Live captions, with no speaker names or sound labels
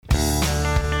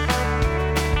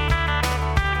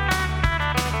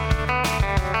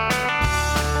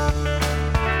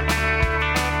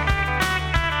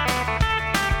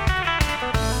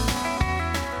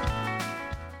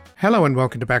Hello and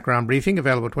welcome to Background Briefing,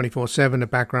 available 24/7 at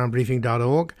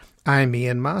backgroundbriefing.org. I'm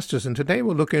Ian Masters, and today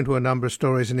we'll look into a number of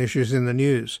stories and issues in the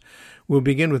news. We'll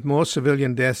begin with more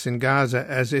civilian deaths in Gaza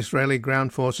as Israeli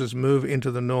ground forces move into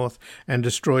the north and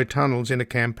destroy tunnels in a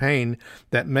campaign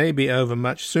that may be over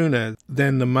much sooner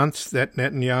than the months that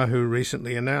Netanyahu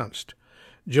recently announced.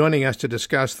 Joining us to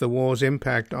discuss the war's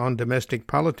impact on domestic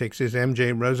politics is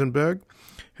MJ Rosenberg,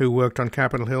 who worked on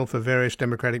Capitol Hill for various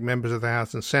Democratic members of the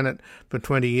House and Senate for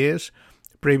 20 years.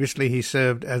 Previously, he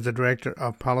served as the Director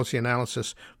of Policy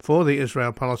Analysis for the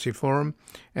Israel Policy Forum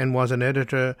and was an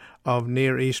editor of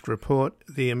Near East Report,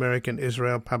 the American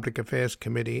Israel Public Affairs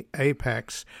Committee,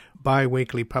 AIPAC's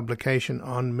bi-weekly publication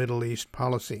on Middle East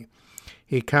policy.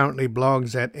 He currently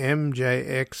blogs at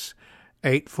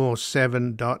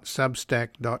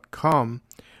mjx847.substack.com,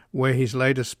 where his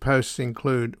latest posts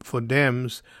include "For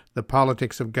Dems, the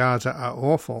politics of Gaza are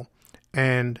awful,"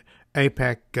 and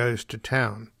AIPAC goes to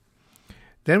town.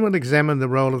 Then we'll examine the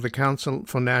role of the Council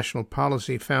for National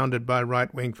Policy, founded by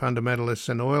right-wing fundamentalists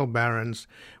and oil barons,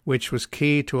 which was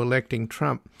key to electing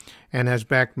Trump and has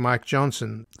backed Mike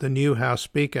Johnson, the new House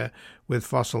Speaker, with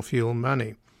fossil fuel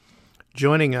money.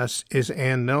 Joining us is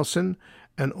Ann Nelson,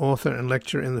 an author and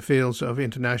lecturer in the fields of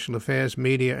international affairs,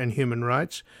 media, and human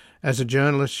rights. As a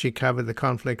journalist, she covered the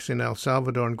conflicts in El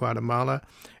Salvador and Guatemala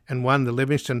and won the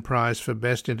Livingston Prize for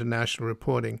Best International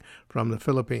Reporting from the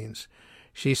Philippines.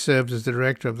 She served as the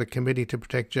director of the Committee to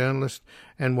Protect Journalists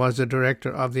and was the director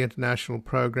of the international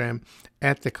program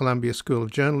at the Columbia School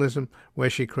of Journalism, where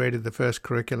she created the first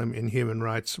curriculum in human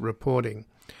rights reporting.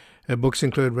 Her books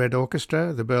include Red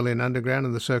Orchestra, The Berlin Underground,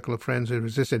 and The Circle of Friends Who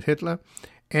Resisted Hitler,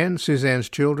 and Suzanne's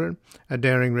Children, A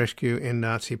Daring Rescue in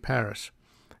Nazi Paris.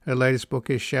 Her latest book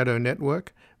is Shadow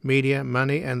Network, Media,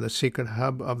 Money, and the Secret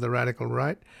Hub of the Radical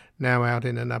Right, now out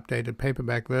in an updated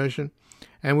paperback version.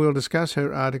 And we'll discuss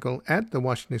her article at The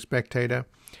Washington Spectator,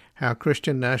 How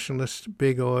Christian Nationalists,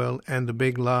 Big Oil, and the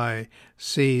Big Lie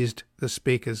Seized the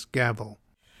Speaker's Gavel.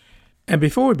 And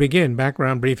before we begin,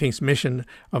 Background Briefing's mission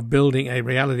of building a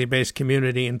reality-based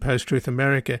community in post-truth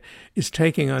America is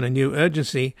taking on a new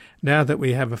urgency now that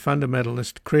we have a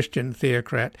fundamentalist Christian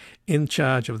theocrat in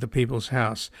charge of the People's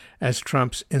House, as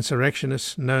Trump's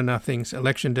insurrectionists, know-nothings,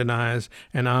 election deniers,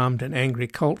 and armed and angry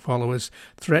cult followers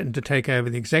threaten to take over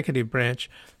the executive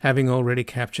branch, having already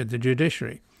captured the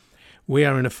judiciary. We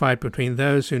are in a fight between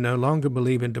those who no longer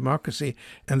believe in democracy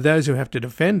and those who have to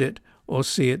defend it or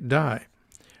see it die.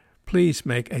 Please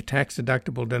make a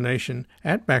tax-deductible donation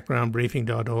at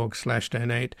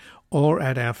backgroundbriefing.org/donate or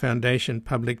at our foundation,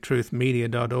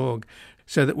 publictruthmedia.org,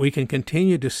 so that we can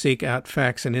continue to seek out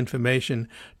facts and information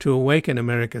to awaken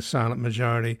America's silent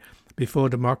majority before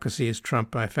democracy is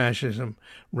trumped by fascism,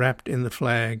 wrapped in the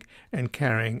flag and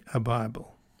carrying a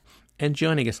Bible. And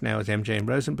joining us now is MJ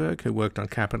Rosenberg, who worked on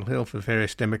Capitol Hill for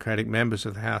various Democratic members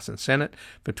of the House and Senate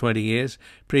for 20 years.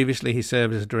 Previously, he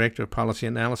served as Director of Policy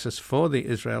Analysis for the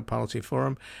Israel Policy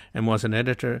Forum and was an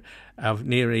editor of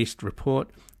Near East Report,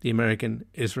 the American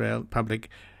Israel Public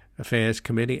Affairs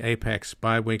Committee, AIPAC's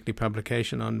bi-weekly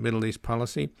publication on Middle East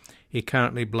policy. He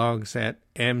currently blogs at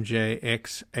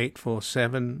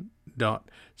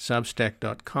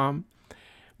mjx847.substack.com,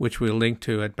 which we'll link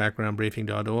to at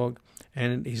backgroundbriefing.org.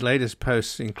 And his latest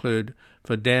posts include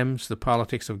 "For Dems, the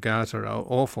politics of Gaza are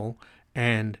awful,"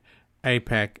 and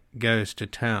AIPAC goes to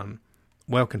town.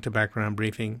 Welcome to Background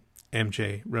Briefing,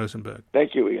 MJ Rosenberg.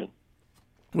 Thank you, Ian.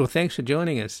 Well, thanks for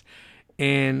joining us.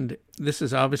 And this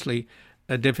is obviously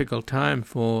a difficult time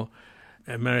for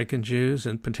American Jews,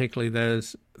 and particularly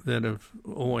those that have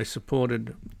always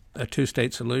supported a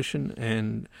two-state solution.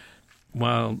 And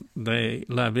while they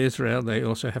love Israel, they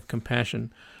also have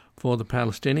compassion for the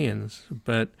Palestinians.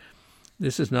 But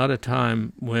this is not a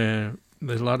time where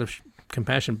there's a lot of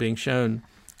compassion being shown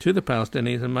to the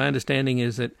Palestinians. And my understanding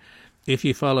is that if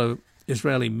you follow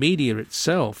Israeli media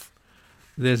itself,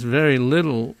 there's very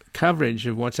little coverage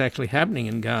of what's actually happening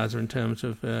in Gaza in terms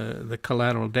of the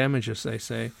collateral damage, as they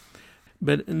say.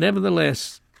 But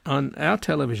nevertheless, on our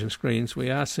television screens, we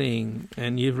are seeing,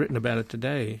 and you've written about it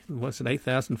today, what's it,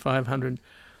 8,500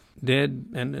 dead,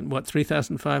 and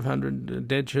 3,500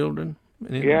 dead children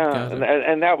in Gaza?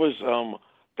 and that was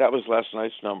last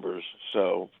night's numbers.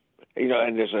 So,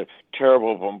 and there's a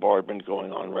terrible bombardment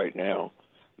going on right now.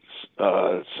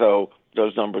 So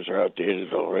those numbers are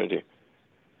outdated already.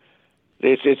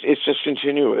 It's just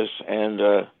continuous, and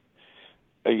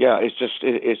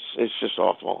it's just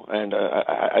awful. And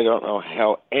I don't know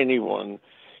how anyone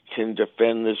can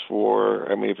defend this war.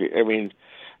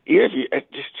 If you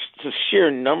just the sheer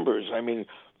numbers,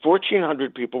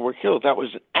 1,400 people were killed. That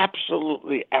was an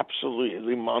absolutely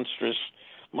monstrous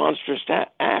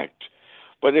act.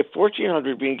 But if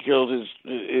 1,400 being killed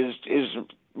is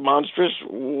monstrous,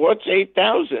 what's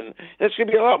 8,000? That's going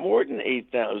to be a lot more than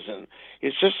 8,000.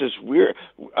 It's just this weird.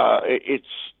 The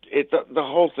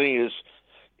whole thing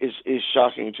is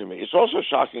shocking to me. It's also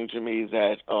shocking to me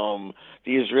that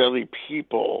the Israeli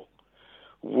people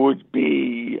would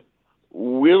be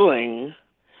willing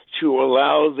to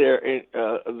allow their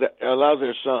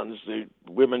sons. The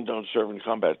women don't serve in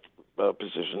combat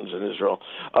positions in Israel.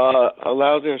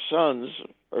 Allow their sons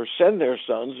or send their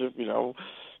sons,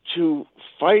 to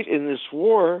fight in this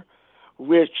war,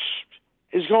 which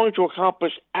is going to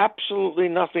accomplish absolutely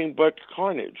nothing but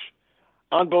carnage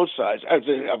on both sides.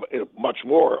 Much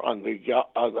more on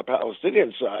the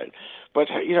Palestinian side, but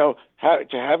to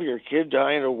have your kid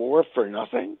die in a war for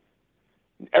nothing.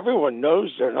 Everyone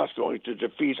knows they're not going to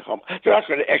defeat Hamas. They're not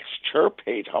going to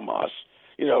extirpate Hamas,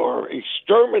 or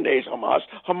exterminate Hamas.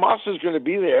 Hamas is going to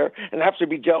be there and have to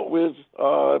be dealt with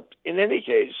in any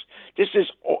case. This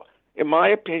is, in my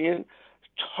opinion,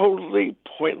 totally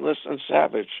pointless and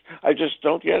savage. I just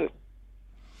don't get it.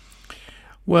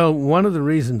 Well, one of the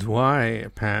reasons why,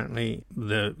 apparently,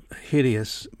 the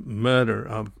hideous murder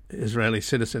of Israeli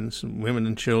citizens, women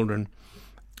and children,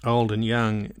 old and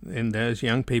young, and those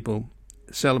young people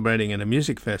celebrating at a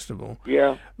music festival.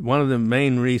 Yeah. One of the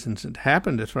main reasons it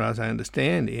happened, as far as I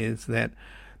understand, is that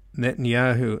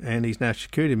Netanyahu and his National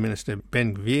Security Minister,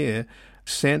 Ben-Gvir,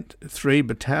 sent 3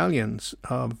 battalions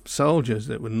of soldiers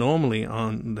that were normally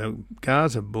on the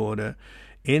Gaza border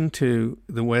into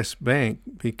the West Bank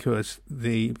because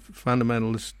the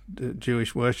fundamentalist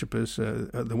Jewish worshippers,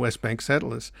 the West Bank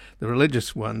settlers, the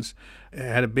religious ones,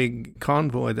 had a big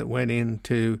convoy that went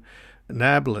into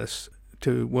Nablus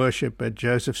to worship at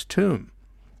Joseph's tomb.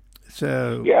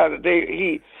 So yeah,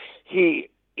 he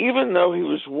even though he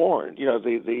was warned,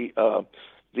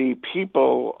 the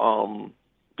people from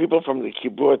the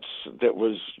kibbutz that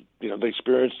was, they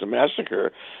experienced the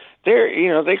massacre.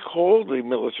 They called the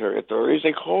military authorities,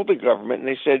 they called the government, and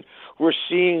they said, we're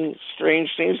seeing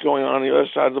strange things going on the other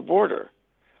side of the border.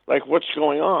 Like, what's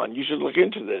going on? You should look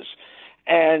into this.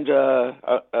 And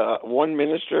one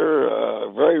minister,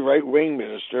 a very right-wing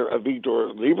minister,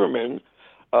 Avigdor Lieberman,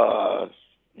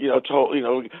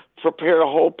 prepared a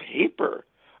whole paper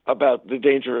about the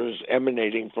dangers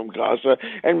emanating from Gaza,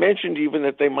 and mentioned even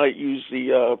that they might use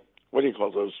the what do you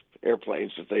call those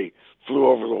airplanes that they flew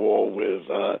over the wall with?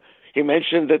 He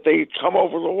mentioned that they come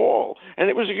over the wall, and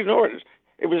it was ignored.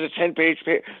 It was a 10-page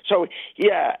paper. So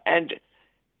yeah, and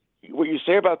what you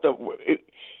say about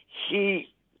he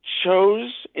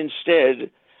chose instead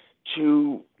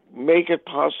to make it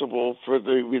possible for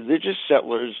the religious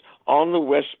settlers on the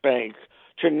West Bank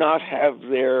to not have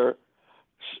their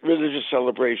religious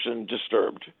celebration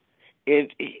disturbed.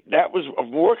 That was of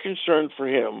more concern for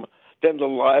him than the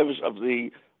lives of the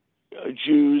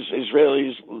Jews,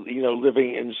 Israelis,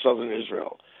 living in southern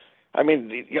Israel. I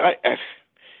mean,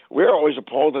 we're always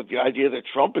appalled at the idea that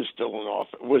Trump is still in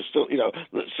office,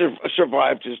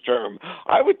 survived his term.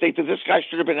 I would think that this guy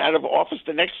should have been out of office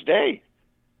the next day.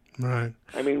 Right.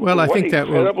 I mean, well, I think that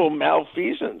incredible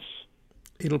malfeasance.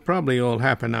 It'll probably all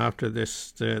happen after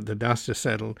this. The dust is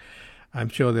settled. I'm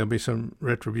sure there'll be some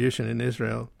retribution in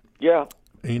Israel. Yeah.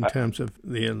 In terms of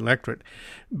the electorate.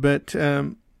 But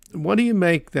what do you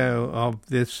make, though, of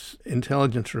this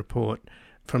intelligence report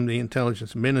from the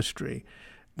intelligence ministry,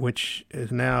 which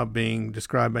is now being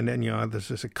described by Netanyahu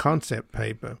as a concept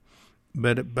paper,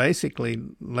 but it basically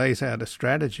lays out a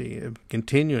strategy of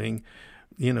continuing,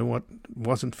 what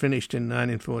wasn't finished in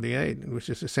 1948, which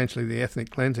is essentially the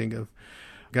ethnic cleansing of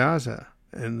Gaza,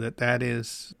 and that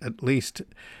is at least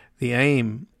the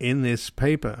aim in this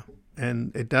paper.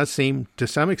 And it does seem, to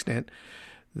some extent,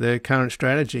 the current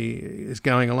strategy is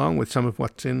going along with some of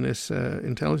what's in this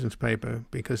intelligence paper,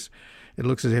 because it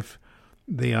looks as if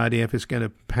the IDF is going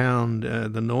to pound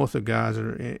the north of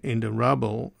Gaza into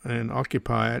rubble and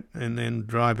occupy it, and then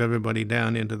drive everybody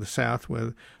down into the south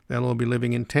where they'll all be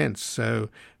living in tents. So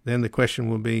then the question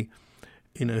will be,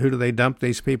 who do they dump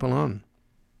these people on?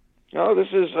 No, this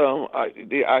is,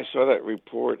 I saw that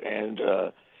report, and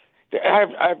I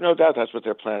have no doubt that's what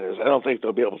their plan is. I don't think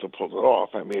they'll be able to pull it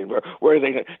off. I mean, where are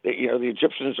they? The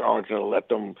Egyptians aren't going to let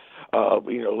them,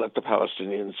 let the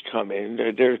Palestinians come in.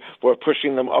 We're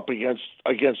pushing them up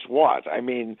against what? I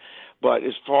mean, but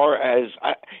as far as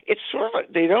it's sort of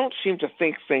like they don't seem to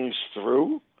think things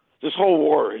through. This whole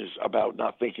war is about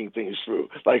not thinking things through,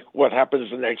 like what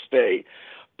happens the next day.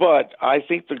 But I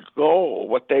think the goal,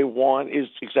 what they want, is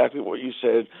exactly what you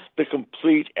said: the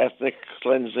complete ethnic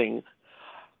cleansing.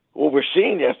 Well, we're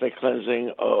seeing the ethnic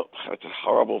cleansing of, it's a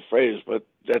horrible phrase, but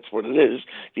that's what it is,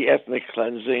 the ethnic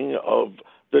cleansing of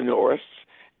the North,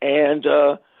 and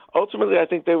ultimately, I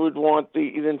think they would want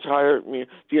the entire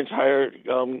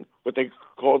what they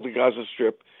call the Gaza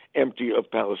Strip empty of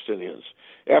Palestinians.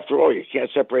 After all, you can't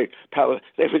separate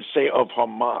they would say of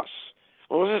Hamas.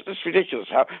 Well, that's ridiculous.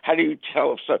 How do you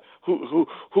tell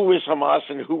who is Hamas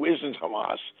and who isn't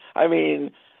Hamas? I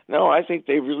mean, no, I think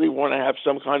they really want to have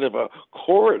some kind of a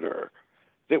corridor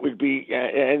that would be,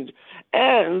 and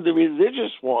the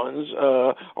religious ones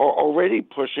are already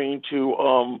pushing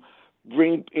to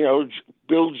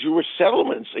build Jewish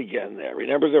settlements again there.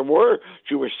 Remember, there were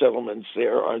Jewish settlements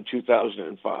there in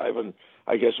 2005, and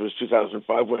I guess it was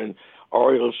 2005 when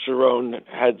Ariel Sharon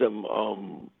had them,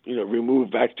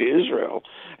 removed back to Israel.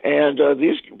 And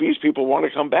these people want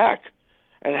to come back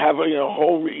and have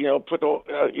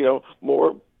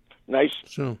more nice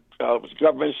sure.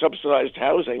 Government subsidized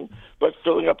housing, but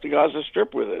filling up the Gaza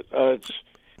Strip with it. It's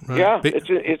right. Yeah, it's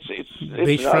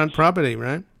beachfront nuts. Property,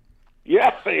 right?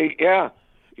 Yeah.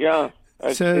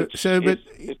 But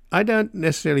I don't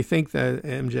necessarily think, though,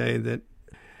 MJ, that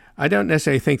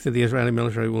the Israeli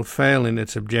military will fail in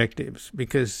its objectives,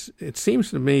 because it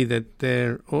seems to me that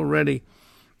they're already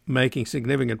making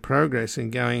significant progress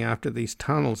in going after these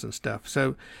tunnels and stuff.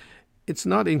 So it's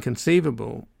not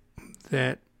inconceivable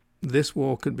that this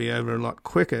war could be over a lot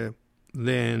quicker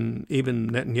than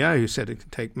even Netanyahu said it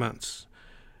could take months.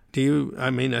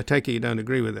 I take it you don't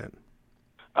agree with that.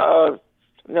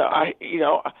 No,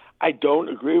 I don't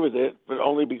agree with it, but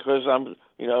only because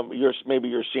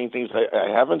you're seeing things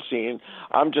I haven't seen.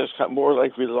 I'm just more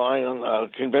like relying on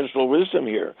conventional wisdom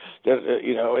here,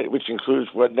 that which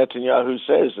includes what Netanyahu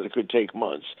says, that it could take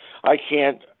months. I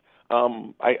can't.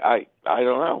 I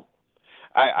don't know.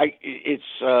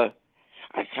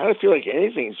 I kind of feel like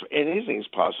anything's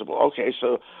possible. Okay,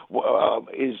 so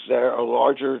is there a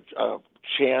larger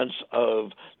chance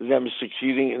of them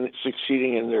succeeding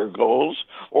in their goals,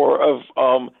 or of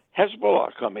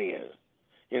Hezbollah coming in?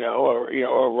 Or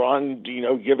Iran,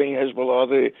 giving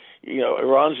Hezbollah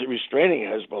Iran's restraining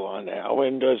Hezbollah now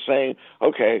and saying,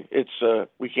 okay, it's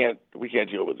we can't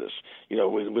deal with this,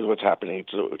 with what's happening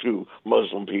to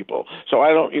Muslim people. So I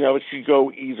don't, it could go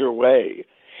either way.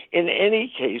 In any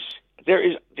case,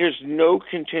 there's no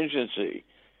contingency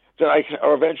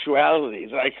or eventuality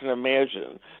that I can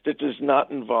imagine that does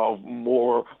not involve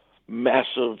more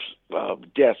massive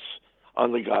deaths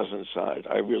on the Gazan side.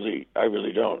 I really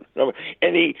don't.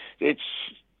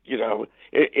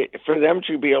 For them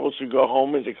to be able to go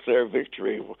home and declare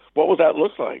victory, what would that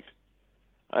look like?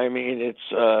 I mean,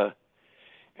 it's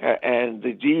and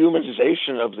the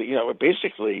dehumanization of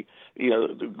basically,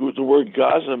 the word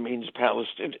Gaza means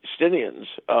Palestinians.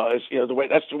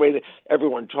 That's the way that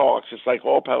everyone talks. It's like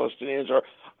all Palestinians are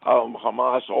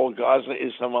Hamas, all Gaza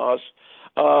is Hamas.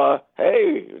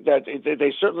 Hey, that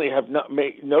they certainly have not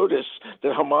noticed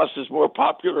that Hamas is more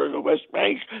popular in the West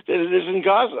Bank than it is in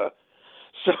Gaza.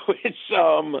 So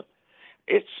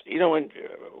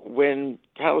when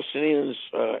Palestinians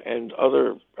and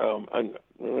other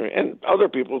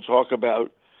people talk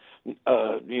about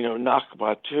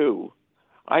Nakba too,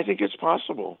 I think it's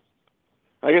possible.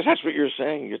 I guess that's what you're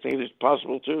saying. You think it's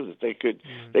possible too that they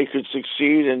could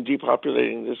succeed in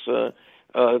depopulating this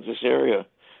area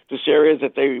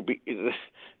that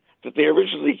they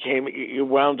originally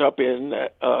wound up in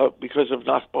because of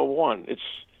Nakba 1.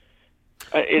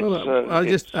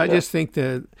 I just think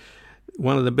that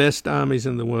one of the best armies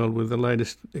in the world with the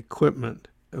latest equipment,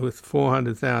 with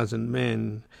 400,000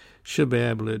 men, should be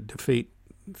able to defeat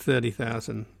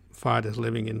 30,000 fighters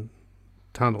living in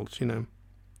tunnels.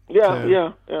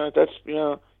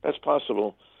 That's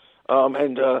possible.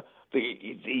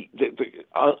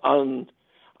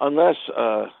 Unless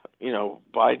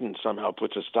Biden somehow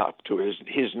puts a stop to it,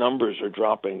 his numbers are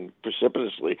dropping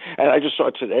precipitously. And I just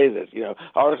saw today that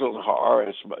article in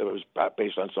Haaretz, it was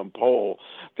based on some poll,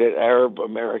 that Arab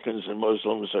Americans and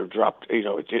Muslims have dropped.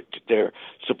 Their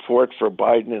support for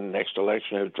Biden in the next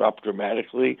election has dropped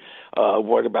dramatically.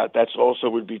 What about that's also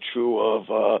would be true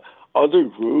of other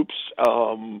groups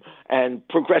and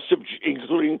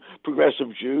including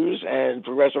progressive Jews and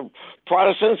progressive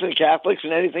Protestants and Catholics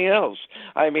and anything else.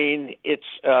 I mean,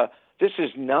 this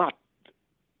is not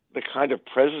the kind of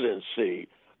presidency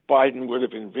Biden would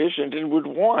have envisioned and would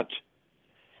want.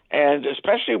 And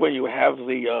especially when you have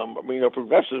the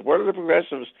progressives. What are the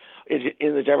progressives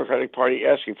in the Democratic Party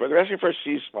asking for? They're asking for a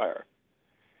ceasefire.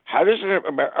 How does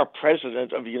a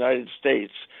president of the United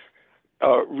States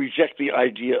reject the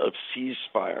idea of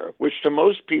ceasefire, which to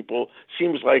most people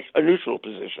seems like a neutral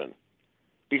position,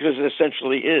 because it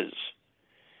essentially is.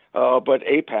 But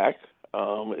AIPAC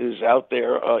is out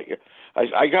there.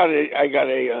 I got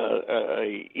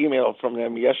a email from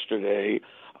them yesterday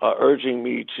urging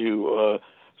me to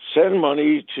send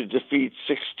money to defeat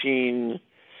 16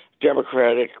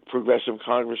 Democratic progressive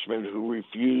congressmen who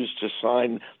refused to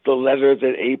sign the letter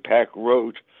that AIPAC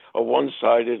wrote, a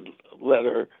one-sided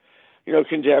letter,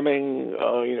 condemning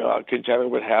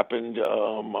what happened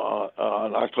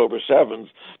on October 7th,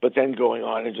 but then going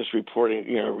on and just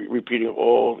repeating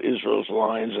all Israel's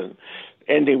lines and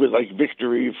ending with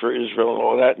victory for Israel and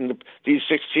all that. And these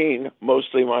 16,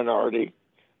 mostly minority,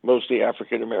 mostly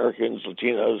African Americans,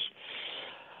 Latinos,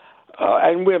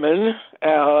 and women,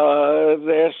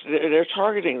 they're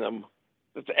targeting them.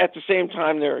 At the same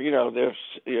time, they're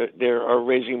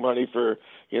raising money for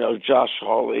Josh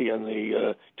Hawley and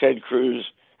the Ted Cruz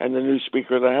and the new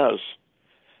Speaker of the House.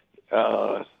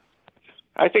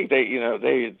 I think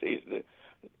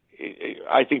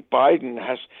I think Biden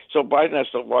has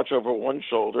to watch over one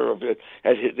shoulder of it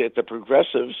at the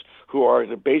progressives who are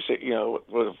the basic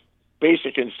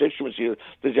constituency of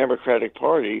the Democratic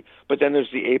Party, but then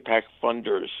there's the AIPAC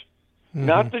funders,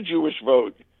 not the Jewish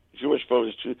vote. Jewish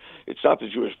vote it's not the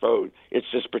Jewish vote. It's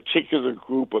this particular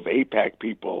group of AIPAC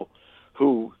people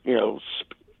who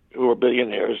are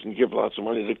billionaires and give lots of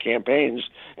money to campaigns,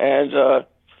 and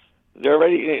they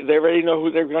already know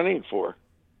who they're running for.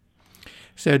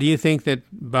 So do you think that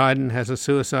Biden has a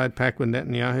suicide pact with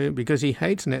Netanyahu? Because he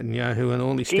hates Netanyahu and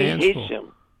all he stands for. He hates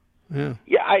him.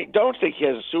 Yeah, I don't think he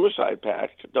has a suicide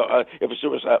pact. But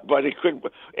it could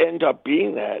end up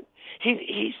being that.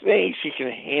 He thinks he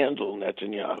can handle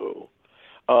Netanyahu.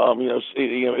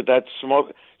 That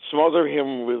smother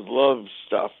him with love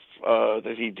stuff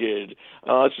that he did.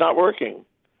 It's not working.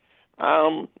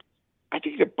 I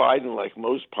think that Biden, like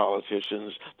most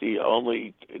politicians, the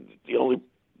only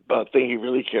thing he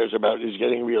really cares about is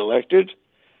getting reelected.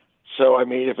 So I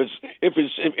mean, if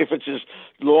it's his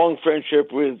long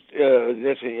friendship with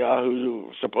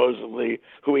Netanyahu,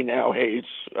 who he now hates,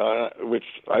 which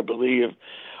I believe,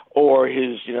 or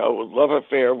his love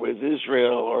affair with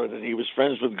Israel, or that he was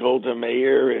friends with Golda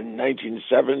Meir in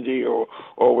 1970, or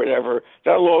whatever,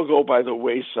 that'll all go by the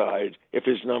wayside if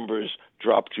his numbers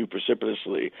drop too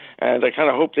precipitously. And I kind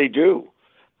of hope they do,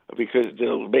 because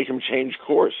they'll make him change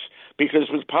course. Because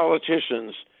with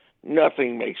politicians,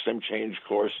 nothing makes them change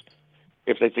course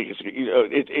if they think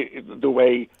it's the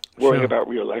way worrying about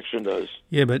re-election does.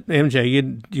 Yeah, but MJ,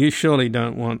 you surely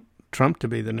don't want Trump to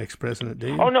be the next president, do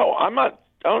you? Oh no, I'm not.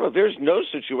 Oh no, there's no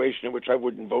situation in which I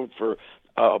wouldn't vote for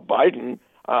Biden,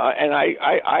 and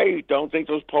I don't think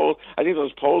those polls. I think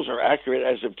those polls are accurate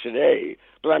as of today.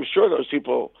 But I'm sure those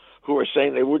people who are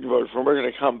saying they wouldn't vote for him are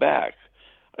going to come back.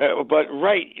 But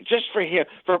just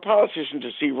for a politician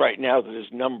to see right now that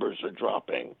his numbers are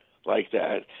dropping like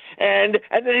that, and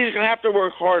then he's going to have to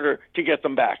work harder to get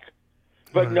them back.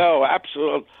 But right. No,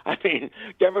 absolutely. I mean,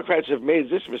 Democrats have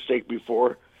made this mistake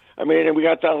before. I mean, and we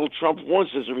got Donald Trump once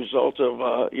as a result of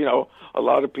a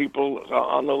lot of people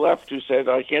on the left who said,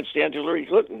 I can't stand Hillary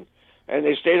Clinton, and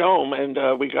they stayed home, and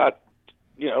we got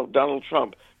Donald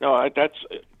Trump. No, that's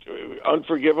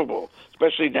unforgivable,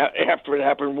 especially now after it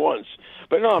happened once.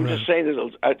 But no, I'm just saying that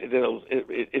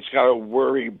it's got to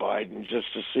worry Biden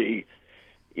just to see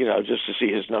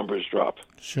his numbers drop.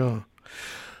 Sure.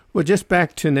 Well, just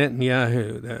back to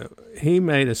Netanyahu, though. He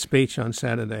made a speech on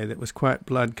Saturday that was quite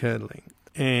blood-curdling,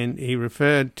 and he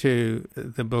referred to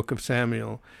the book of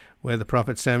Samuel, where the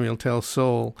prophet Samuel tells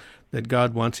Saul that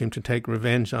God wants him to take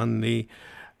revenge on the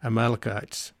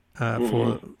Amalekites.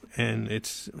 And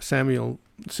it's Samuel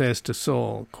says to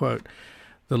Saul, quote,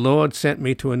 "The Lord sent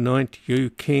me to anoint you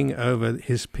king over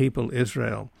his people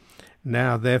Israel.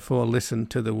 Now therefore listen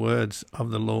to the words of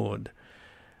the Lord.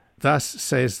 Thus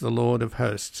says the Lord of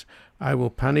hosts, I will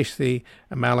punish the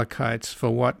Amalekites for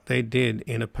what they did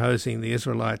in opposing the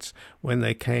Israelites when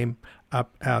they came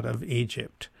up out of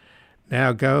Egypt.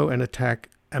 Now go and attack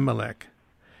Amalek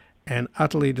and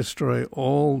utterly destroy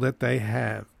all that they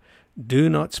have. Do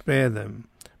not spare them,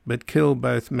 but kill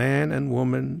both man and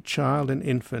woman, child and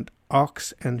infant,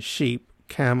 ox and sheep,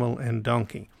 camel and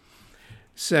donkey."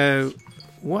 So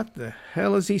what the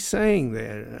hell is he saying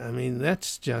there? I mean,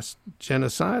 that's just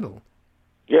genocidal.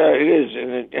 Yeah, it is,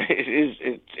 and it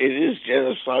is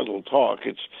genocidal talk.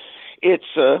 It's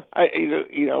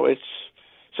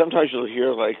sometimes you'll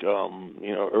hear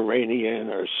Iranian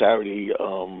or Saudi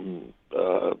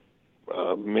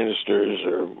ministers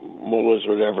or mullahs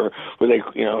or whatever,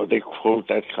 where they quote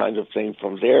that kind of thing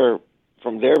from their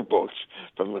books,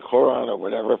 from the Quran or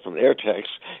whatever, from their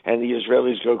texts, and the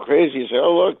Israelis go crazy and say,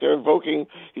 "Oh, look,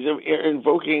 he's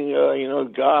invoking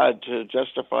God to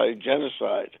justify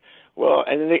genocide." Well,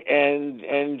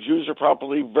 and Jews are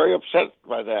probably very upset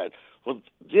by that. Well,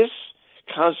 this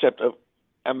concept of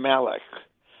Amalek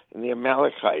and the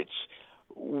Amalekites,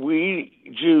 we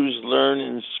Jews learn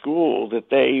in school that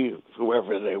they,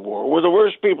 whoever they were the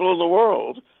worst people in the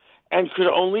world and could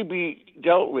only be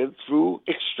dealt with through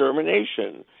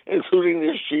extermination, including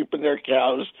their sheep and their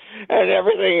cows and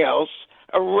everything else,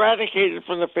 eradicated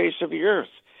from the face of the earth.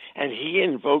 And he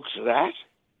invokes that?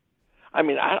 I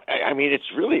mean,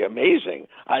 it's really amazing.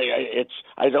 I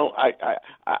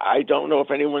don't know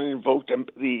if anyone invoked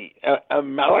the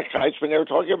Amalekites when they were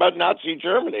talking about Nazi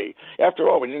Germany. After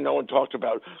all, no one talked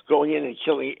about going in and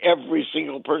killing every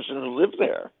single person who lived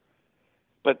there.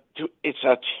 But it's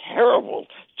a terrible,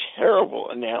 terrible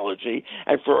analogy,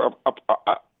 and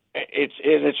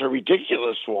it's a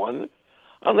ridiculous one.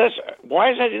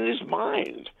 Why is that in his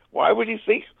mind? Why would he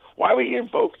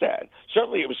invoke that?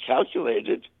 Certainly, it was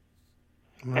calculated.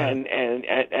 Right.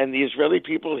 And the Israeli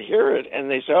people hear it and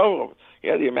they say, "Oh,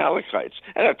 yeah, the Amalekites."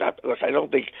 And look, I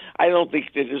don't think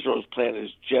that Israel's plan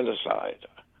is genocide.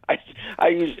 I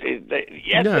use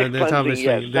yes, no, that's obviously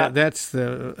yes, that's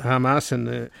the Hamas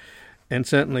and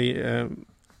certainly the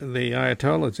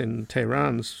Ayatollahs in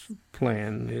Tehran's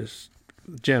plan is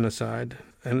genocide,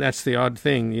 and that's the odd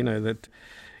thing, that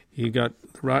you got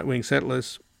the right-wing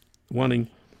settlers wanting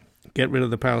to get rid of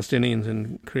the Palestinians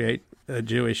and create a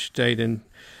Jewish state in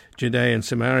Judea and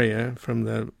Samaria from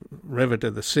the river to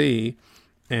the sea,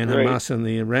 and right. Hamas and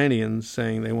the Iranians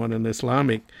saying they want an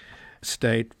Islamic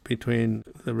state between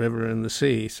the river and the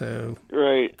sea. So,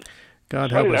 right.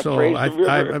 God help us all.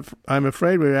 I'm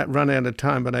afraid we're run out of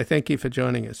time, but I thank you for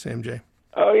joining us, MJ.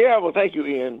 Oh, yeah. Well, thank you,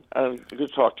 Ian. Good to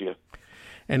talk to you.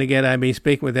 And again, I've been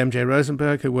speaking with MJ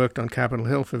Rosenberg, who worked on Capitol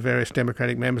Hill for various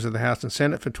Democratic members of the House and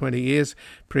Senate for 20 years.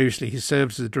 Previously, he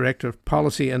served as the Director of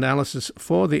Policy Analysis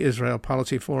for the Israel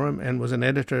Policy Forum and was an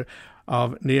editor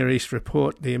of Near East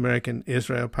Report, the American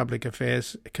Israel Public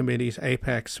Affairs Committee's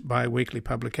AIPAC's bi-weekly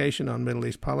publication on Middle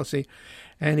East policy.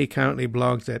 And he currently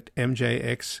blogs at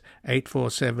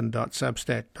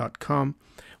mjx847.substack.com,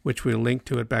 which we'll link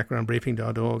to at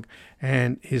backgroundbriefing.org.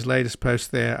 And his latest posts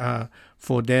there are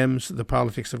 "For Dems, the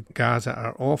politics of Gaza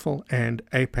are awful," and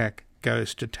 "AIPAC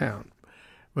goes to town."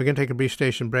 We're going to take a brief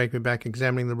station break. We're back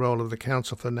examining the role of the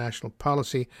Council for National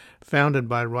Policy, founded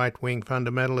by right-wing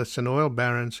fundamentalists and oil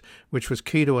barons, which was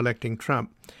key to electing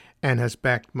Trump, and has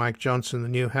backed Mike Johnson, the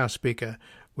new House Speaker,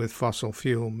 with fossil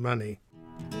fuel money.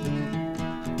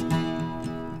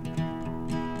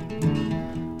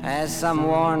 As some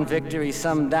warn victory,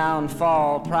 some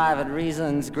downfall, private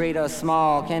reasons, great or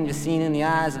small, can be seen in the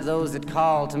eyes of those that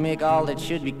call to make all that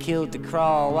should be killed to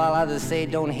crawl, while others say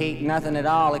don't hate nothing at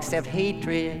all except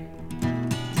hatred.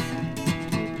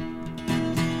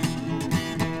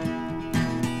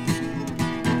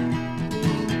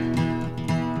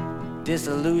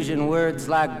 Disillusion words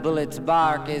like bullets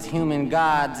bark as human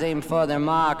gods aim for their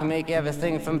mark, make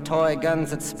everything from toy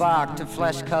guns that spark to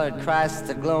flesh-colored Christs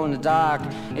that glow in the dark.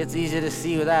 It's easy to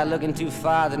see without looking too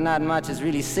far that not much is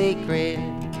really sacred.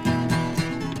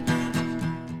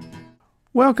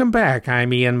 Welcome back.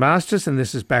 I'm Ian Masters, and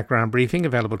this is Background Briefing,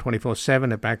 available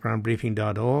 24/7 at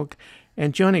backgroundbriefing.org.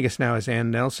 And joining us now is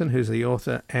Ann Nelson, who's the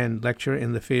author and lecturer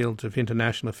in the fields of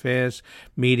international affairs,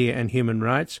 media, and human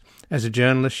rights. As a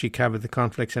journalist, she covered the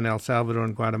conflicts in El Salvador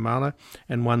and Guatemala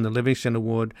and won the Livingston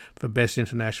Award for Best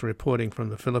International Reporting from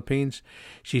the Philippines.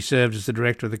 She served as the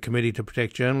director of the Committee to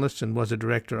Protect Journalists and was a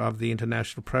director of the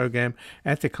international program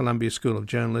at the Columbia School of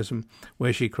Journalism,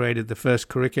 where she created the first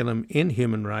curriculum in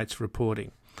human rights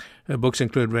reporting. Her books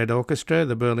include Red Orchestra,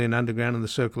 The Berlin Underground and the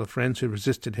Circle of Friends Who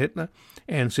Resisted Hitler,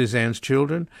 and Suzanne's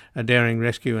Children, A Daring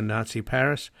Rescue in Nazi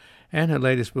Paris. And her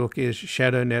latest book is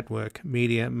Shadow Network,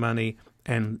 Media, Money,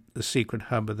 and the Secret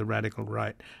Hub of the Radical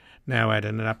Right, now at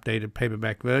an updated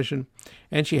paperback version.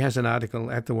 And she has an article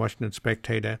at the Washington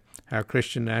Spectator, How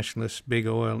Christian Nationalists, Big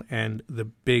Oil, and the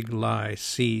Big Lie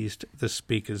Seized the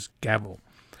Speaker's Gavel.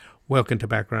 Welcome to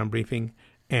Background Briefing,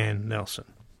 Ann Nelson.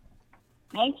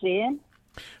 Thanks, Ian.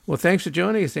 Well, thanks for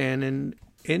joining us, Ann. And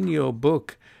in your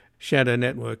book, Shadow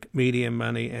Network, Media,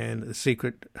 Money, and the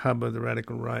Secret Hub of the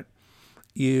Radical Right,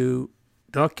 you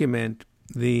document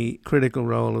the critical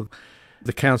role of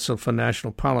the Council for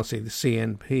National Policy, the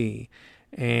CNP,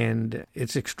 and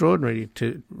it's extraordinary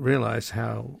to realize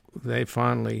how they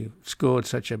finally scored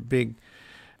such a big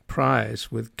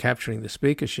prize with capturing the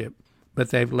speakership, but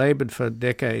they've labored for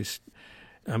decades,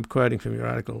 I'm quoting from your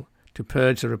article, to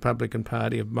purge the Republican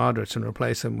Party of moderates and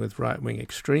replace them with right-wing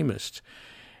extremists.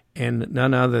 And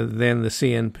none other than the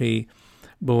CNP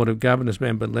Board of Governors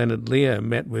member Leonard Lear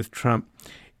met with Trump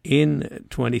in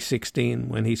 2016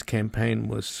 when his campaign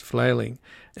was flailing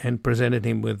and presented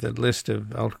him with a list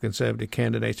of ultra-conservative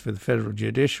candidates for the federal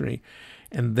judiciary.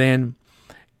 And then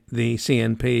the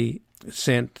CNP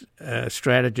sent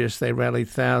strategists. They rallied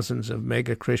thousands of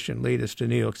mega Christian leaders to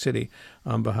New York City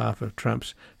on behalf of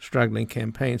Trump's struggling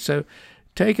campaign. So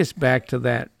take us back to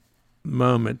that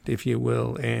moment, if you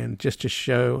will, and just to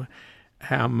show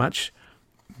how much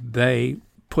they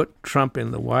put Trump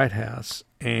in the White House.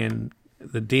 And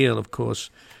the deal, of course,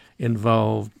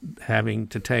 involved having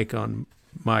to take on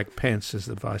Mike Pence as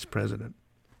the vice president.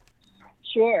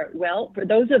 Sure. Well, for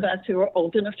those of us who are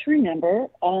old enough to remember,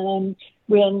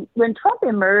 when Trump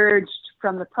emerged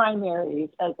from the primaries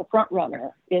as the front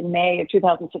runner in May of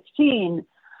 2016,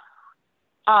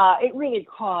 it really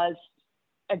caused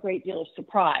a great deal of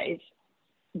surprise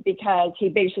because he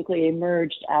basically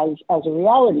emerged as a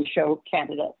reality show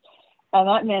candidate. And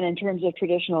that meant in terms of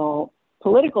traditional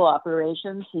political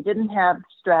operations, he didn't have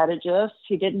strategists.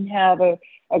 He didn't have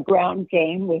a ground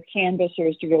game with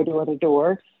canvassers to go door to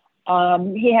door.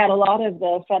 He had a lot of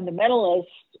the fundamentalists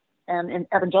and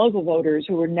evangelical voters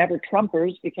who were never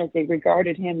Trumpers because they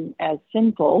regarded him as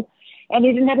sinful, and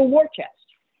he didn't have a war chest.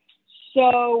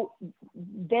 So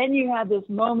then you have this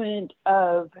moment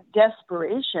of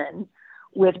desperation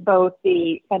with both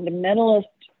the fundamentalist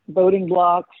voting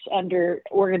blocs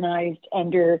organized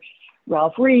under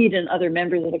Ralph Reed and other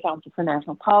members of the Council for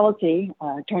National Policy.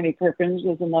 Tony Perkins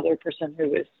was another person who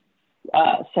was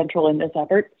central in this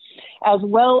effort, as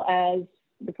well as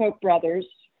the Koch brothers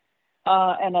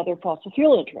and other fossil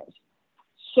fuel interests.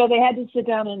 So they had to sit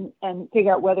down and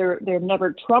figure out whether their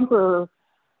never Trumper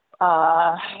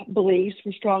beliefs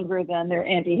were stronger than their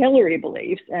anti-Hillary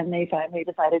beliefs, and they finally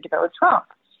decided to go with Trump.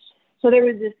 So there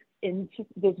was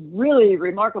this really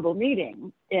remarkable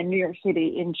meeting in New York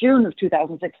City in June of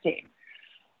 2016,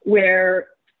 where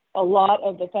a lot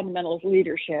of the fundamentalist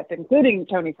leadership, including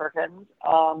Tony Perkins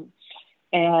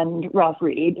and Ralph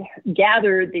Reed,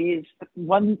 gathered these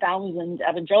 1,000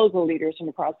 evangelical leaders from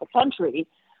across the country.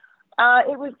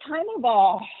 It was kind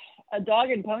of a dog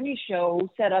and pony show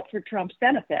set up for Trump's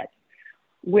benefit,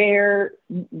 where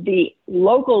the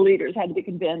local leaders had to be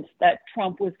convinced that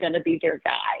Trump was going to be their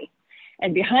guy.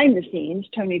 And behind the scenes,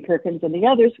 Tony Perkins and the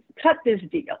others cut this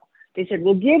deal. They said,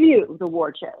 we'll give you the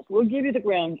war chest, we'll give you the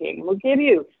ground game, we'll give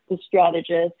you the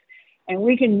strategist, and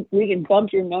we can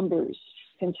bump your numbers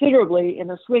considerably in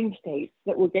the swing states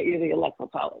that will get you the electoral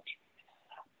college.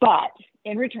 But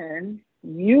in return,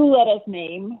 you let us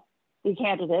name the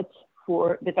candidates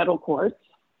for the federal courts.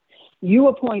 You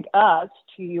appoint us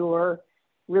to your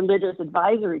religious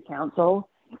advisory council,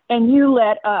 and you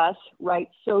let us write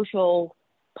social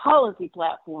policy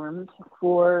platforms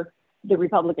for the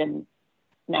Republican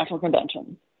National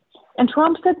Convention. And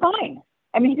Trump said, fine.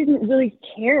 I mean, he didn't really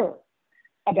care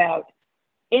about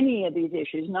any of these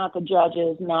issues, not the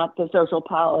judges, not the social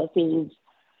policies,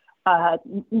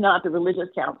 not the religious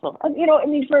council. For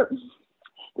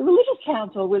the religious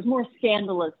council was more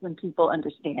scandalous than people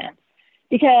understand,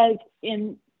 because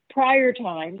in prior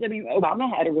times,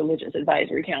 Obama had a religious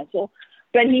advisory council,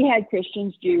 but he had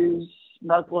Christians, Jews,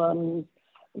 Muslims.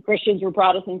 Christians were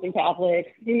Protestants and Catholics.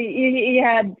 He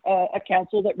had a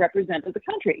council that represented the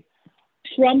country.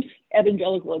 Trump's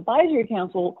Evangelical Advisory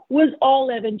Council was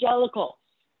all evangelical.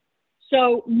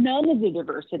 So none of the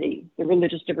diversity, the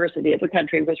religious diversity of the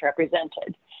country was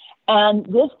represented. And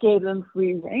this gave them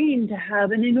free rein to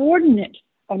have an inordinate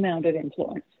amount of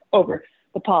influence over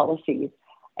the policies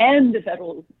and the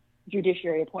federal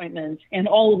judiciary appointments and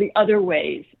all of the other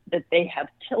ways that they have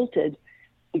tilted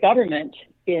the government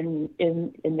in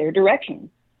their direction.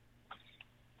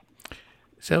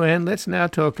 So, Ann, let's now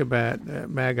talk about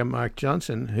MAGA Mike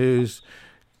Johnson, whose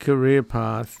career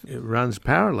path runs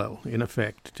parallel, in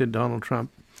effect, to Donald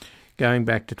Trump. Going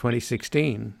back to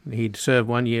 2016, he'd served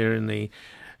 1 year in the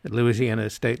Louisiana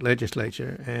state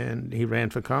legislature, and he ran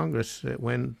for Congress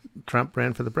when Trump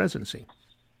ran for the presidency.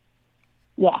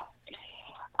 Yeah.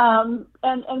 And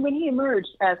when he emerged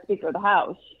as Speaker of the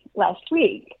House last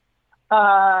week,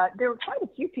 there were quite a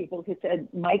few people who said,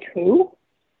 Mike who?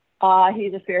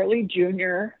 He's a fairly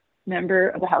junior member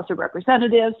of the House of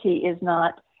Representatives. He is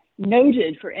not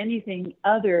noted for anything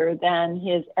other than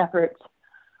his efforts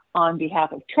on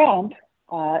behalf of Trump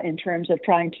in terms of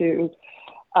trying to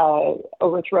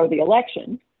overthrow the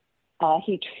election.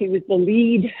 He was the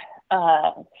lead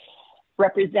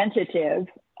representative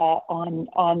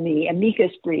on the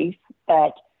amicus brief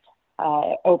that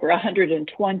over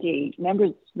 120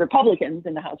 members, Republicans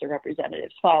in the House of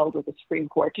Representatives, filed with the Supreme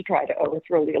Court to try to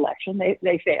overthrow the election.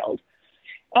 They failed.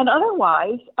 And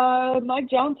otherwise, Mike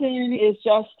Johnson is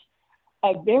just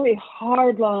a very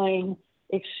hardline,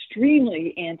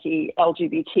 extremely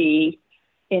anti-LGBT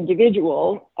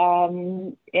individual.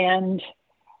 And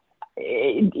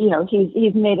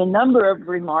he's made a number of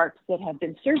remarks that have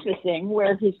been surfacing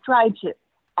where he's tried to,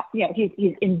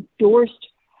 he's endorsed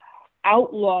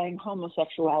outlawing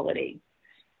homosexuality.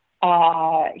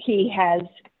 He has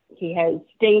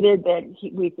stated that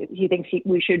he thinks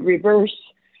we should reverse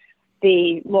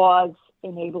the laws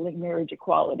enabling marriage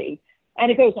equality,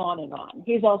 and it goes on and on.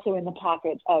 He's also in the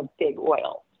pocket of big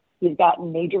oil. He's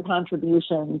gotten major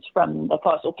contributions from the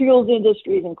fossil fuels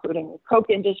industries, including the Coke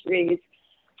industries.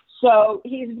 So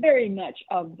he's very much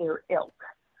of their ilk.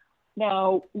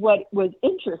 Now, what was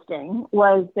interesting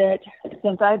was that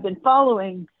since I've been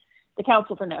following the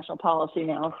Council for National Policy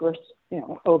now for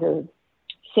over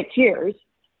 6 years,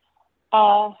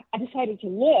 I decided to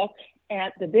look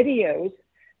at the videos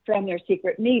from their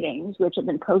secret meetings, which have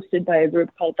been posted by a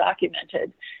group called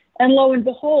Documented. And lo and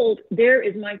behold, there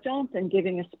is Mike Johnson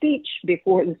giving a speech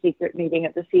before the secret meeting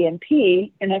at the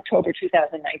CNP in October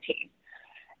 2019.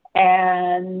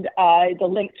 And the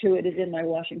link to it is in my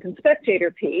Washington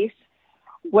Spectator piece.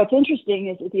 What's interesting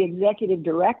is that the executive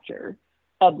director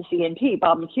of the CNP,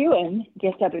 Bob McEwen,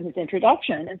 gets up in his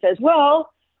introduction and says,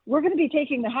 well, we're going to be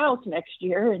taking the House next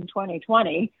year in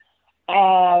 2020.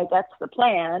 That's the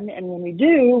plan. And when we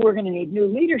do, we're going to need new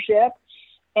leadership.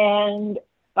 And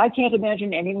I can't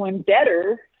imagine anyone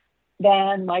better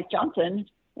than Mike Johnson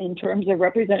in terms of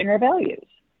representing our values.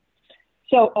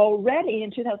 So already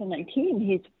in 2019,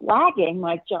 he's flagging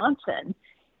Mike Johnson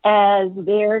as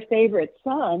their favorite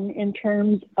son in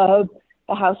terms of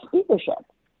the House speakership.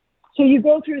 So you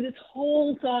go through this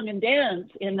whole song and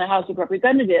dance in the House of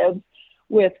Representatives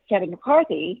with Kevin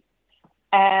McCarthy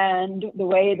and the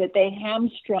way that they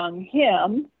hamstrung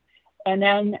him. And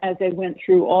then as they went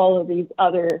through all of these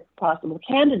other possible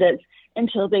candidates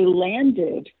until they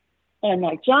landed on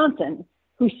Mike Johnson,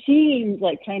 who seems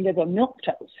like kind of a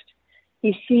milquetoast.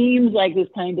 He seems like this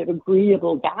kind of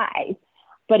agreeable guy,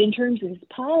 but in terms of his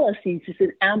policies, he's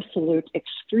an absolute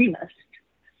extremist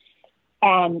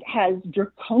and has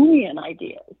draconian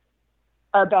ideas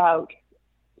about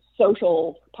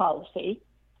social policy.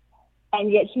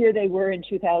 And yet here they were in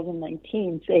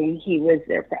 2019 saying he was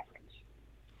their preference.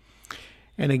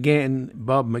 And again,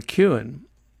 Bob McEwen,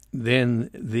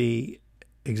 then the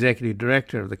executive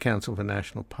director of the Council for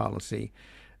National Policy,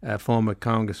 former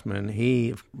congressman,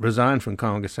 he resigned from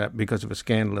Congress because of a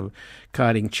scandal of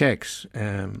kiting checks.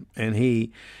 And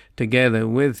he, together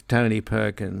with Tony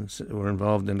Perkins, were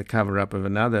involved in the cover-up of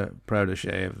another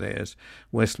protege of theirs,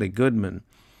 Wesley Goodman,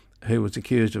 who was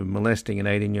accused of molesting an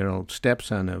 18-year-old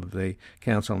stepson of the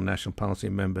Council on National Policy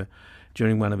member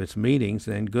during one of its meetings.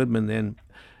 Then Goodman then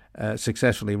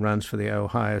successfully runs for the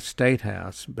Ohio State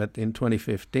House, but in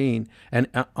 2015, and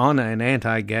on an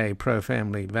anti-gay,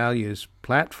 pro-family values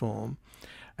platform.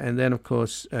 And then, of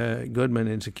course, Goodman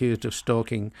is accused of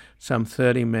stalking some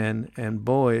 30 men and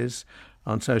boys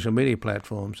on social media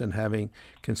platforms and having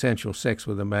consensual sex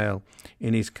with a male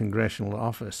in his congressional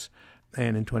office.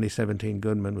 And in 2017,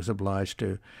 Goodman was obliged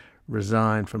to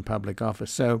resign from public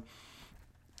office. So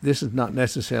this is not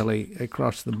necessarily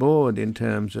across the board in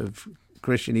terms of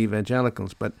Christian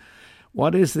evangelicals, but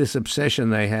what is this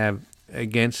obsession they have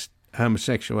against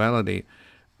homosexuality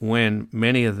when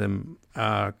many of them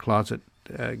are closet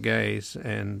gays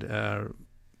and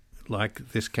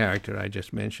like this character I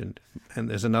just mentioned? And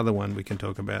there's another one we can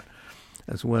talk about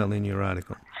as well in your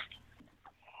article.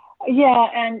 Yeah,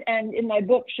 and in my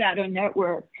book, Shadow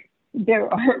Network,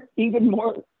 there are even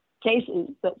more cases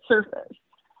that surface.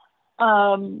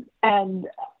 And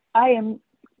I am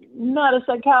not a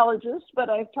psychologist, but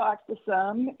I've talked to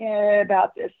some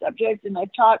about this subject, and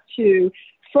I've talked to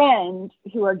friends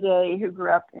who are gay who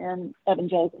grew up in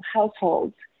evangelical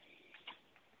households.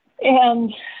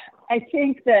 And I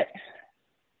think that,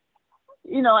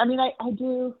 I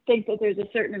do think that there's a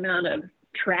certain amount of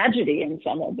tragedy in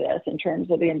some of this in terms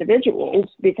of the individuals,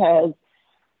 because,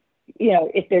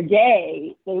 if they're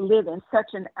gay, they live in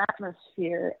such an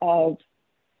atmosphere of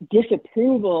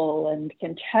disapproval and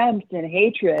contempt and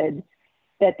hatred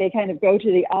that they kind of go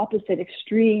to the opposite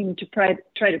extreme to try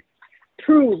to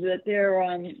prove that they're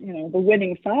on, the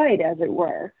winning side, as it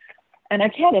were. And I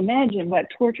can't imagine what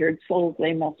tortured souls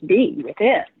they must be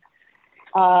within.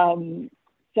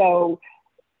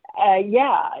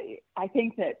 I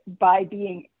think that by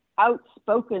being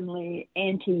outspokenly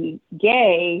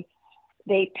anti-gay,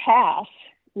 they pass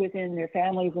within their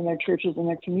families and their churches and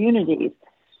their communities.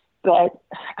 But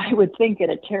I would think at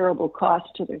a terrible cost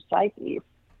to their psyches.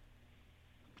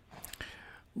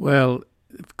 Well,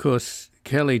 of course,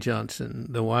 Kelly Johnson,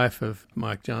 the wife of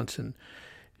Mike Johnson,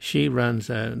 She runs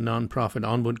a non-profit,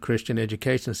 Onward Christian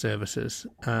Education Services,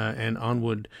 and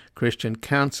Onward Christian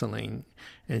Counseling,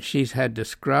 and she's had to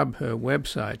scrub her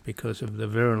website because of the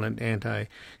virulent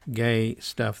anti-gay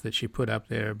stuff that she put up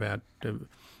there about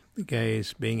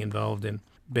gays being involved in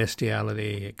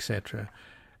bestiality, etc.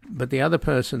 But the other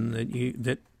person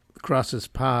that crosses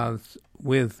paths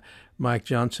with Mike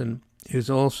Johnson, who's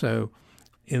also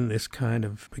in this kind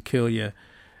of peculiar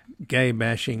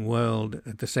gay-bashing world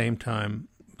at the same time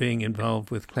being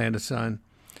involved with clandestine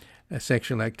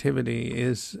sexual activity,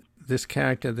 is this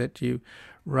character that you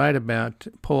write about,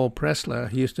 Paul Pressler,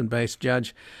 Houston-based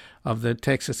judge of the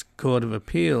Texas Court of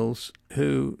Appeals,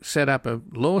 who set up a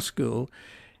law school,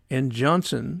 and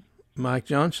Mike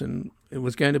Johnson,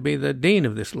 was going to be the dean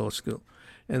of this law school.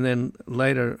 And then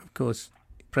later, of course,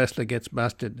 Pressler gets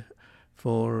busted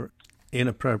for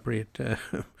inappropriate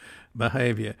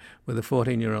behavior with a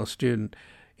 14-year-old student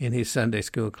in his Sunday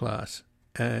school class,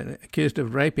 accused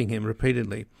of raping him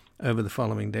repeatedly over the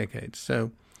following decades.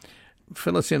 So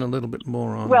fill us in a little bit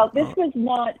more on... Well, this was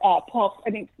not Paul... I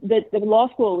mean, the law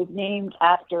school was named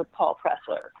after Paul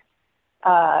Pressler.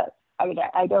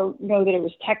 I don't know that it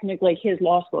was technically his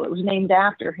law school. It was named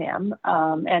after him,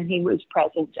 and he was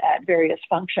present at various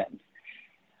functions.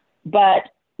 But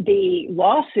the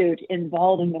lawsuit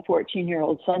involving the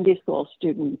 14-year-old Sunday school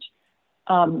student,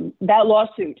 that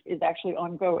lawsuit is actually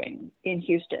ongoing in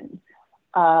Houston.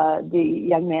 The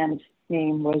young man's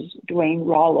name was Dwayne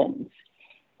Rollins.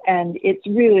 And it's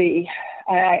really,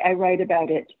 I write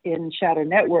about it in Shadow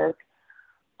Network.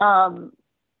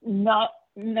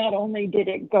 Not only did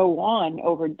it go on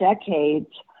over decades,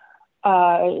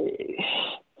 Pressler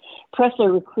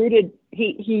recruited,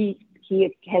 he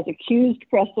has accused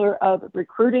Pressler of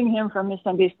recruiting him from his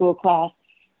Sunday school class,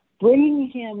 bringing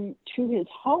him to his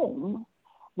home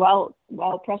while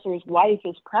Pressler's wife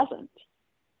is present,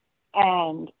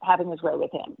 and having his way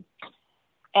with him.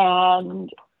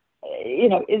 And,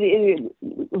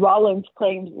 Rollins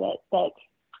claims that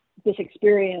this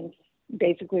experience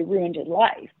basically ruined his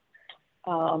life.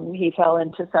 He fell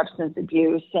into substance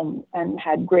abuse and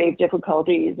had grave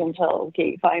difficulties until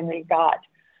he finally got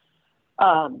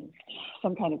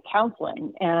some kind of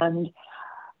counseling. And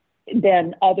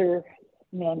then other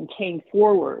men came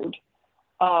forward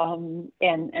and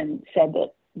said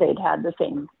that they'd had the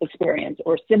same experience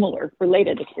or similar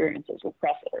related experiences with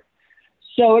Pressler.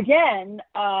 So again,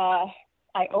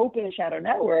 I open Shadow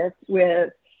Network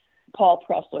with Paul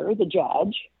Pressler, the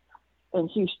judge in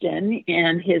Houston,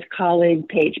 and his colleague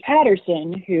Paige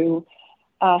Patterson, who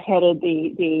headed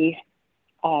the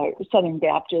Southern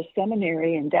Baptist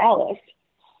Seminary in Dallas.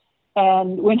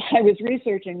 And when I was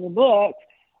researching the book,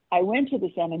 I went to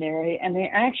the seminary, and they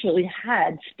actually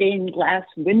had stained glass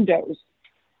windows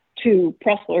to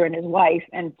Pressler and his wife,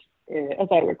 and as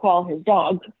I recall, his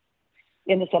dog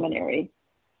in the seminary,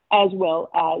 as well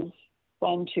as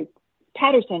one to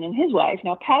Patterson and his wife.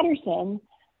 Now, Patterson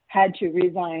had to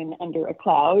resign under a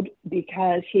cloud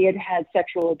because he had had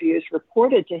sexual abuse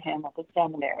reported to him at the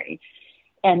seminary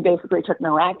and basically took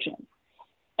no action.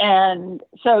 And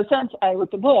so since I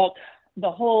wrote the book,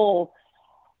 the whole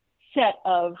set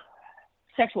of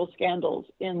sexual scandals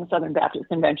in the Southern Baptist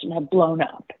Convention have blown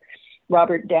up.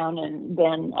 Robert Downen,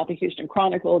 then at the Houston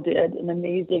Chronicle, did an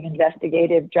amazing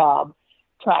investigative job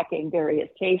tracking various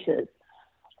cases.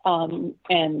 And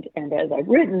as I've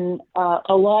written,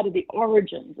 a lot of the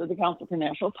origins of the Council for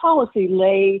National Policy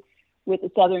lay with the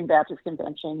Southern Baptist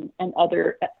Convention and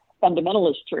other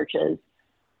fundamentalist churches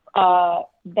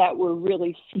that were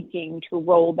really seeking to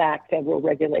roll back federal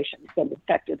regulations that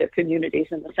affected their communities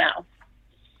in the South.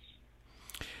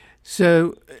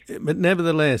 So, but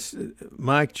nevertheless,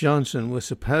 Mike Johnson was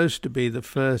supposed to be the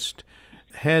first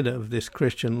head of this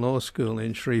Christian law school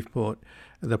in Shreveport,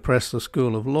 the Pressler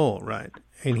School of Law, right?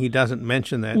 And he doesn't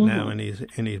mention that now in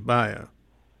his bio.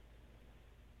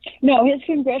 No, his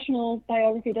congressional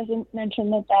biography doesn't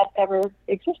mention that ever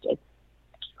existed.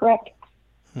 Correct.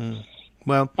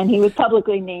 Well, and he was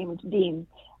publicly named dean.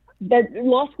 The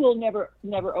law school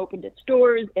never opened its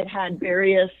doors. It had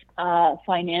various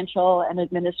financial and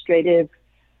administrative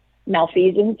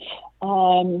malfeasance.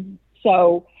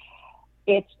 So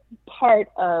it's part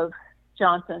of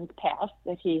Johnson's past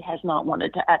that he has not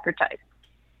wanted to advertise.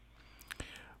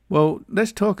 Well,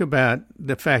 let's talk about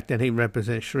the fact that he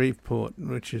represents Shreveport,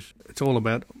 which is, it's all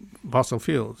about fossil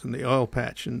fuels and the oil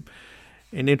patch. And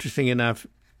interesting enough,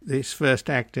 his first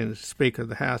act as Speaker of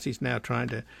the House, he's now trying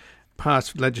to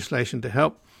pass legislation to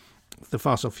help the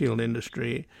fossil fuel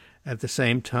industry, at the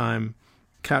same time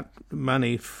cut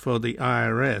money for the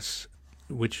IRS,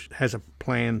 which has a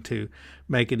plan to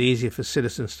make it easier for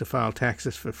citizens to file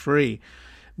taxes for free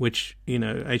which,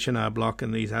 H&R Block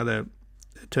and these other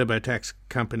TurboTax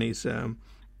companies are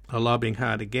lobbying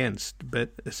hard against.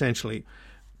 But essentially,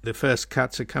 the first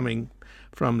cuts are coming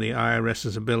from the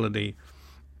IRS's ability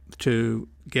to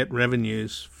get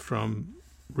revenues from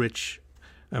rich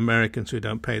Americans who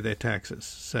don't pay their taxes.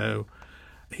 So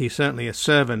he's certainly a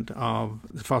servant of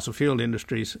the fossil fuel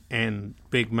industries and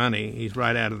big money. He's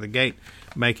right out of the gate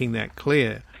making that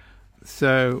clear.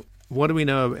 So what do we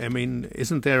know? I mean,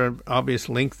 isn't there an obvious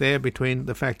link there between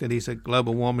the fact that he's a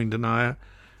global warming denier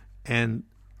and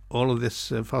all of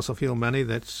this fossil fuel money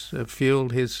that's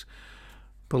fueled his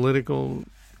political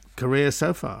career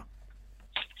so far?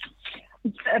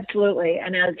 Absolutely.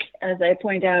 And as I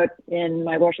point out in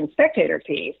my Washington Spectator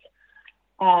piece,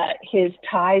 his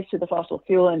ties to the fossil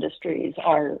fuel industries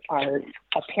are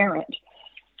apparent.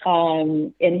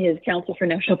 In his Council for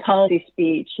National Policy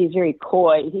speech, he's very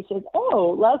coy. He says,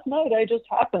 last night I just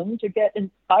happened to get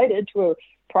invited to a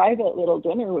private little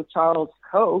dinner with Charles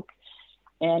Koch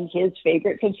and his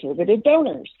favorite conservative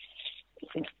donors.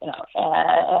 That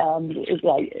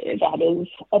is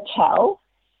a tell.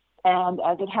 And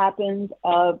as it happens,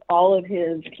 of all of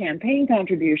his campaign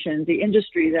contributions, the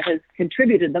industry that has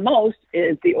contributed the most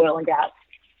is the oil and gas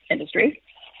industry.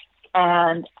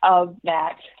 And of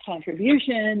that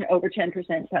contribution, over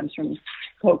 10% comes from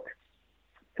Koch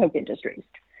Industries.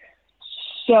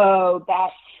 So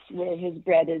that's where his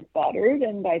bread is buttered.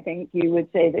 And I think you would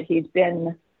say that he's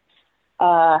been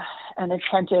an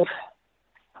attentive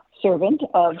servant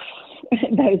of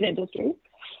those industries.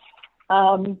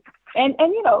 And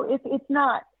it's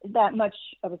not that much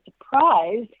of a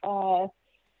surprise.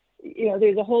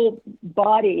 There's a whole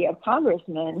body of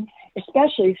congressmen,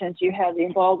 especially since you have the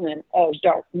involvement of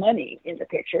dark money in the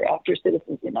picture after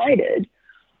Citizens United,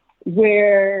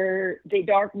 where the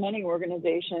dark money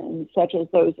organizations, such as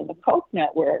those in the Koch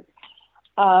network,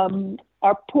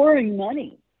 are pouring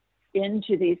money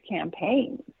into these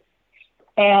campaigns.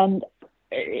 And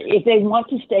if they want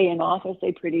to stay in office,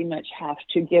 they pretty much have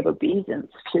to give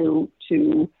obeisance to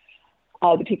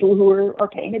the people who are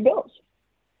paying their bills.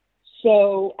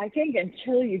 So I think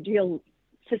until you deal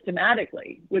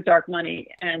systematically with dark money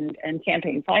and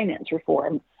campaign finance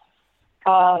reform,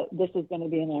 this is going to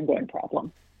be an ongoing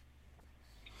problem.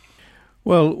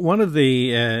 Well, one of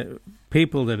the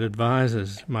people that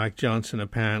advises Mike Johnson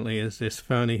apparently is this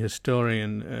phony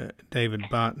historian, David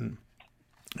Barton,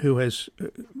 who has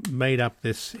made up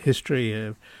this history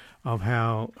of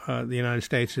how the United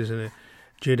States is a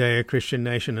Judeo-Christian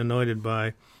nation anointed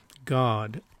by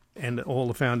God, and all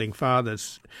the founding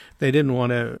fathers, they didn't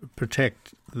want to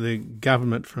protect the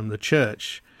government from the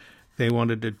church. They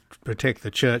wanted to protect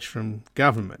the church from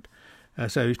government.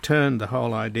 So he turned the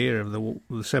whole idea of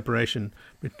the separation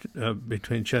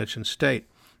between church and state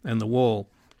and the wall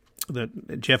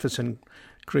that Jefferson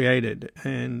created.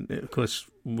 And, of course,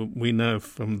 we know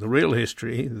from the real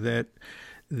history that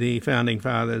the founding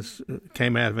fathers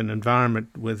came out of an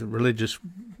environment with religious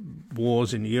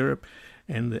wars in Europe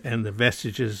and the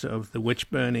vestiges of the witch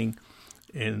burning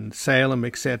in Salem,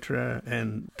 etc.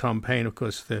 And Tom Paine, of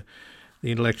course, the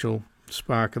intellectual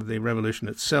spark of the revolution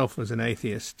itself, was an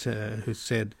atheist who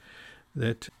said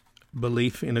that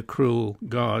belief in a cruel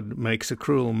God makes a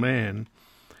cruel man.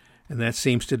 And that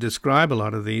seems to describe a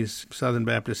lot of these Southern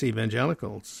Baptist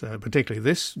evangelicals, particularly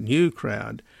this new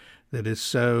crowd that is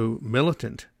so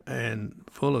militant and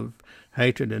full of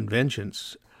hatred and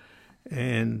vengeance.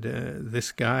 And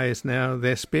this guy is now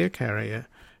their spear carrier.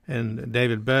 And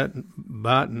David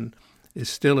Barton is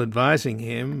still advising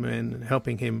him and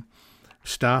helping him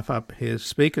staff up his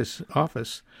speaker's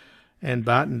office. And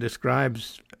Barton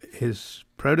describes his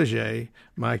protege,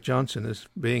 Mike Johnson, as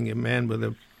being a man with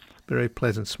a very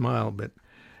pleasant smile, but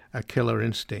a killer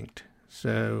instinct.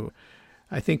 So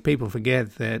I think people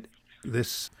forget that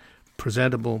this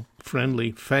presentable,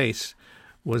 friendly face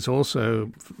was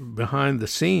also behind the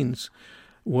scenes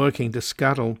working to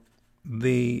scuttle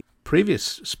the previous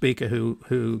speaker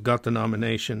who got the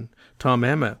nomination, Tom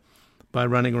Emmer, by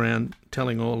running around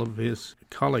telling all of his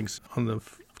colleagues on the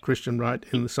Christian right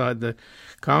inside the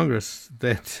Congress,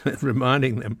 that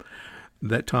reminding them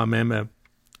that Tom Emmer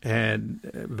had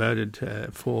voted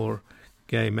for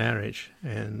gay marriage.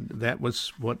 And that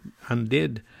was what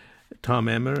undid Tom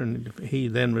Emmer, and he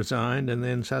then resigned, and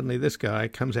then suddenly this guy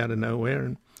comes out of nowhere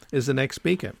and is the next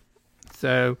speaker.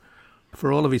 So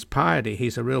for all of his piety,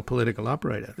 he's a real political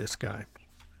operator, this guy.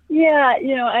 Yeah,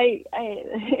 I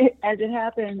as it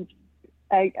happens,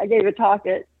 I gave a talk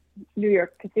at New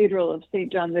York Cathedral of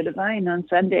St. John the Divine on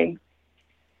Sunday.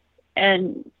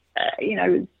 And, I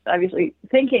was obviously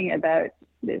thinking about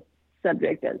this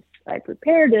subject as I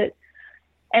prepared it.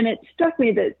 And it struck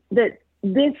me that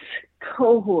this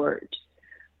cohort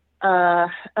of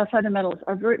fundamentalists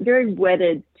are very, very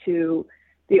wedded to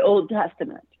the Old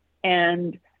Testament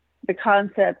and the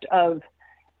concept of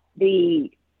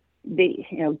the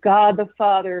God the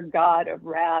Father, God of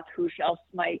wrath, who shall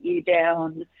smite ye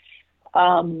down,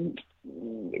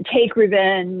 take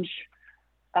revenge,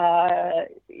 a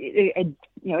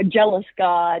jealous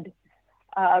God.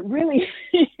 Really,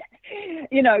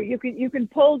 you can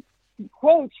pull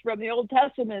quotes from the Old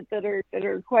Testament that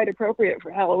are quite appropriate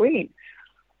for Halloween,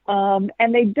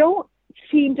 and they don't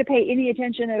seem to pay any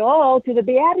attention at all to the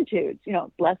Beatitudes.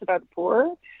 Blessed are the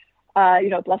poor.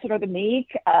 Blessed are the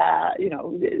meek.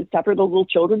 Suffer the little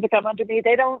children to come unto me.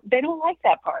 They don't like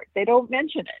that part. They don't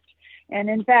mention it. And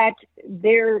in fact,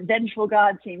 their vengeful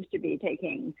God seems to be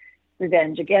taking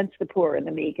revenge against the poor and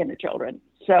the meek and the children.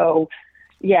 So,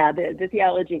 yeah, the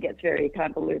theology gets very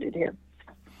convoluted here.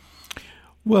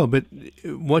 Well, but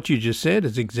what you just said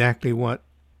is exactly what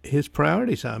his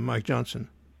priorities are, Mike Johnson.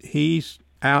 He's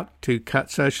out to cut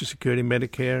Social Security,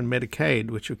 Medicare, and Medicaid,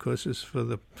 which, of course, is for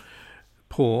the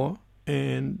poor.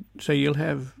 And so you'll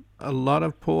have a lot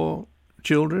of poor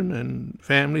children and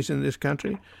families in this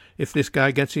country if this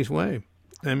guy gets his way.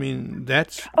 I mean,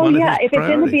 that's one of his if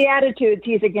priorities. It's in the Beatitudes,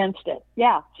 he's against it.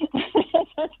 Yeah.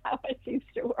 That's how it seems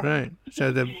to work. Right.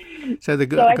 So the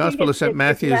Gospel of St.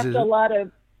 Matthews is a lot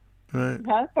of... Right.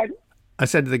 Huh? Pardon? I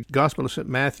said the Gospel of St.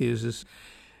 Matthews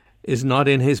is not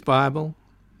in his Bible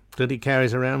that he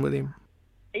carries around with him.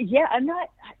 Yeah, I'm not...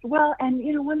 Well, and,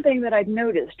 one thing that I've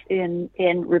noticed in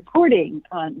reporting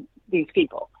on these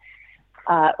people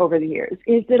over the years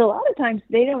is that a lot of times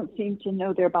they don't seem to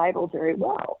know their Bible very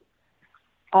well.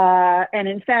 And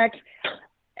in fact,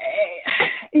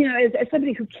 as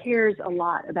somebody who cares a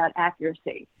lot about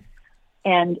accuracy,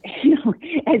 and,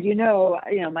 as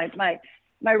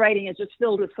my writing is just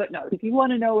filled with footnotes. If you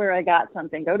want to know where I got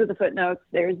something, go to the footnotes.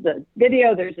 There's the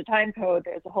video, there's the time code,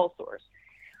 there's the whole source.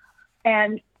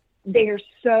 And they are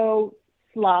so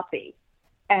sloppy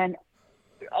and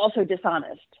also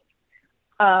dishonest.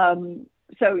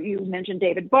 So you mentioned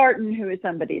David Barton, who is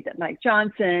somebody that Mike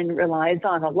Johnson relies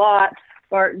on a lot.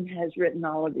 Barton has written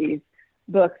all of these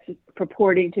books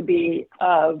purporting to be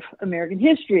of American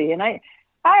history. And I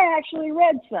actually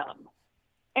read some.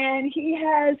 And he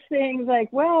has things like,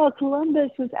 well,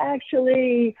 Columbus was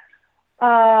actually,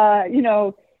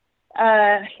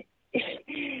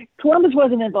 Columbus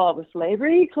wasn't involved with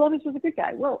slavery. Columbus was a good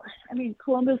guy. Well,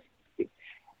 Columbus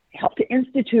helped to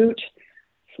institute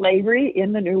slavery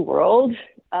in the New World,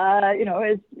 as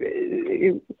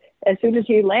soon as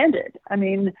he landed.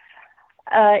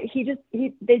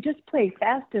 They just play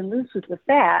fast and loose with the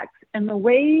facts, and the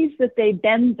ways that they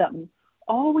bend them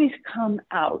always come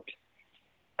out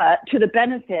to the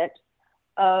benefit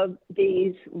of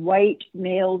these white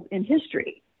males in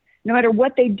history. No matter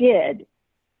what they did,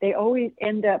 they always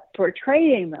end up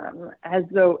portraying them as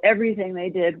though everything they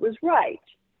did was right.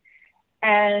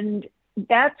 And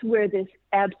that's where this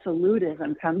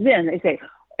absolutism comes in. They say,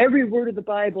 every word of the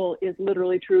Bible is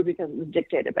literally true because it was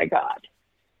dictated by God,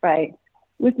 right?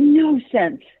 With no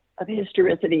sense of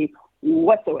historicity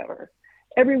whatsoever.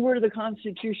 Every word of the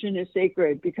Constitution is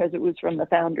sacred because it was from the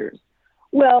founders.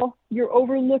 Well, you're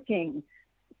overlooking,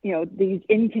 these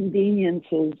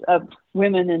inconveniences of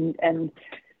women and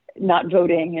not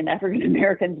voting and African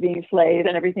Americans being slaves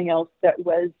and everything else that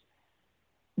was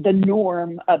the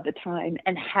norm of the time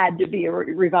and had to be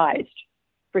revised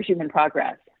for human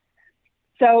progress.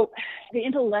 So the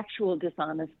intellectual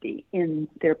dishonesty in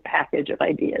their package of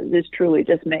ideas is truly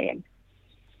dismaying.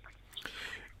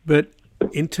 But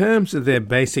in terms of their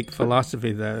basic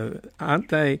philosophy, though, aren't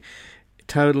they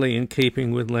totally in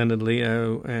keeping with Leonard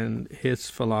Leo and his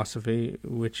philosophy,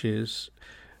 which is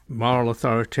moral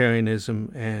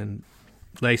authoritarianism and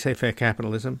laissez-faire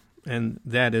capitalism? And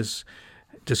that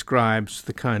describes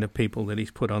the kind of people that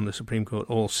he's put on the Supreme Court.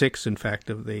 All six, in fact,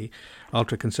 of the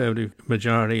ultra-conservative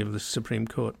majority of the Supreme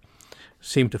Court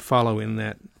seem to follow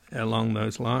along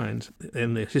those lines.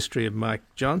 And the history of Mike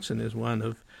Johnson is one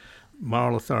of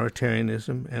moral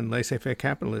authoritarianism and laissez-faire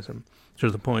capitalism, to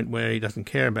the point where he doesn't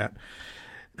care about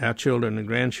our children and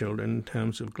grandchildren in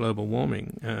terms of global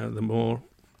warming. The more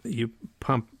you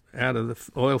pump out of the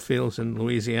oil fields in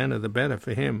Louisiana, the better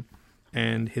for him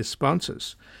and his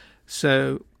sponsors.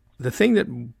 So the thing that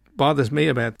bothers me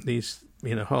about these,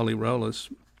 holy rollers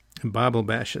and Bible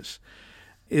bashers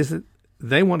is that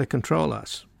they want to control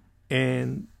us.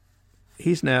 And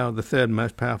he's now the third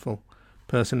most powerful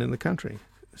person in the country.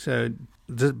 So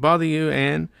does it bother you,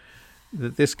 Anne,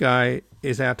 that this guy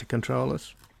is out to control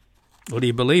us? Or do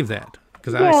you believe that?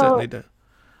 Because I certainly do.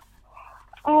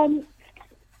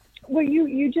 Well,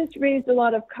 you just raised a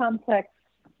lot of complex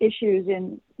issues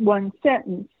in one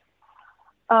sentence.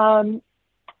 And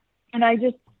I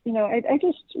just, I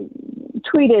just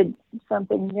tweeted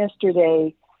something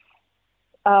yesterday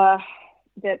that,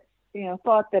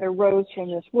 thought that arose from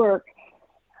this work,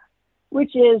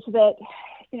 which is that,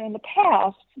 in the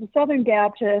past, the Southern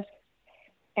Baptists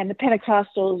and the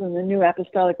Pentecostals and the New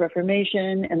Apostolic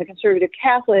Reformation and the conservative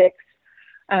Catholics,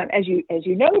 as you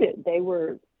noted, they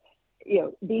were,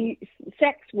 the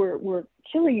sects were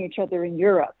killing each other in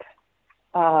Europe,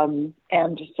 and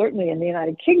certainly in the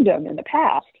United Kingdom in the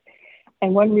past.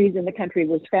 And one reason the country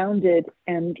was founded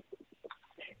and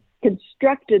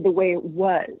constructed the way it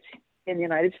was in the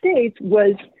United States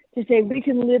was to say we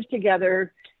can live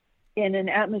together in an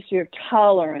atmosphere of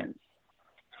tolerance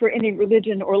for any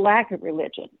religion or lack of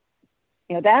religion.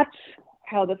 That's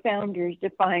how the founders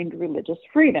defined religious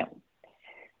freedom.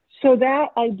 So that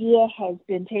idea has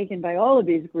been taken by all of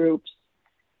these groups.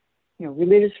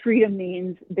 Religious freedom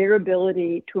means their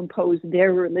ability to impose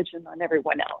their religion on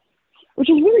everyone else, which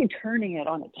is really turning it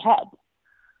on its head.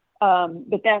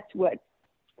 But that's what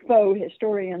faux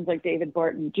historians like David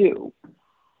Barton do.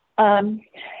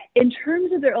 In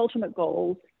terms of their ultimate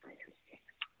goals,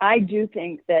 I do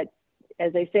think that,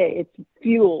 as I say, it's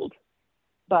fueled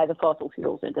by the fossil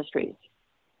fuels industries.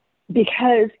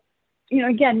 Because,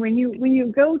 again, when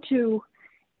you go to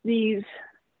these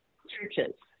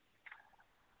churches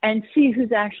and see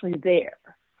who's actually there,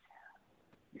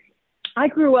 I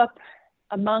grew up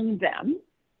among them,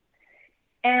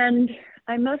 and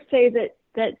I must say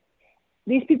that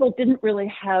these people didn't really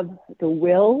have the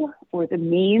will or the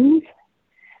means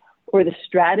or the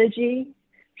strategy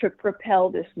to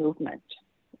propel this movement.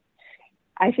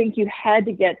 I think you had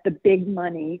to get the big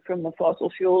money from the fossil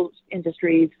fuels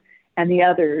industries and the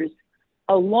others,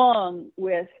 along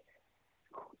with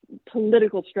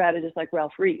political strategists like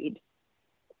Ralph Reed,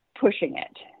 pushing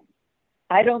it.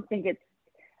 I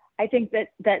think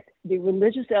that the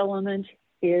religious element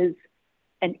is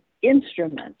an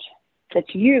instrument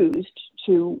that's used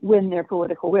to win their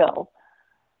political will.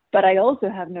 But I also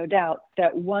have no doubt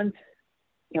that once,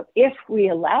 if we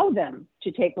allow them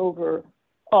to take over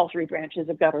all three branches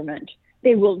of government,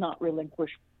 they will not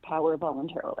relinquish power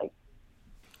voluntarily.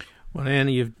 Well,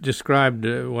 Annie, you've described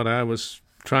what I was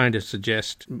trying to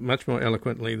suggest much more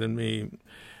eloquently than me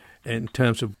in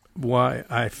terms of why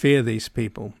I fear these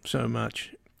people so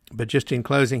much. But just in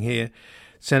closing here,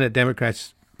 Senate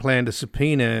Democrats plan to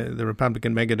subpoena the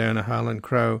Republican megadonor Harlan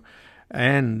Crow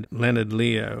and Leonard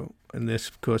Leo. And this,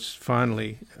 of course,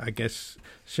 finally, I guess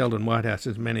Sheldon Whitehouse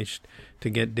has managed to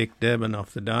get Dick Durbin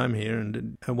off the dime here.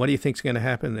 And what do you think is going to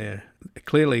happen there?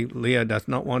 Clearly, Leo does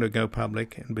not want to go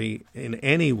public and be in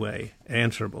any way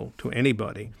answerable to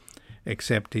anybody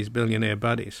except his billionaire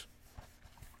buddies.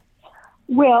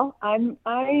 Well, I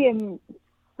am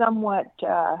somewhat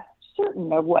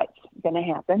certain of what's going to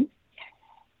happen,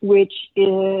 which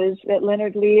is that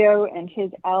Leonard Leo and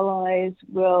his allies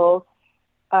will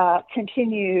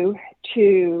continue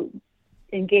to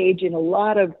engage in a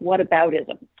lot of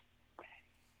whataboutism.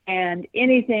 And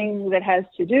anything that has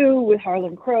to do with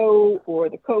Harlan Crow or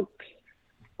the Kochs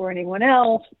or anyone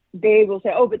else, they will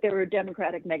say, oh, but there were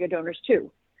Democratic mega donors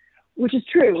too, which is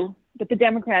true, but the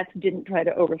Democrats didn't try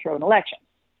to overthrow an election.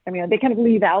 I mean, they kind of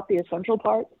leave out the essential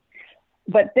part.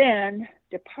 But then,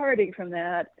 departing from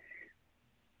that,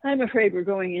 I'm afraid we're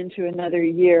going into another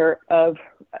year of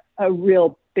a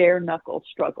real bare-knuckle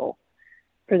struggle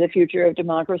for the future of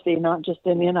democracy, not just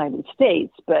in the United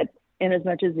States, but in as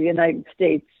much as the United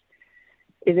States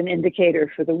is an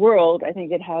indicator for the world, I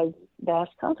think it has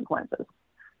vast consequences.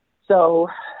 So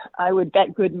I would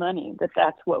bet good money that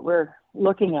that's what we're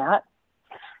looking at.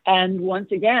 And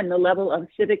once again, the level of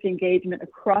civic engagement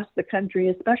across the country,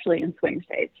 especially in swing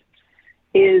states,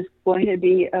 is going to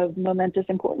be of momentous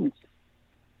importance.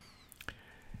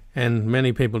 And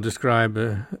many people describe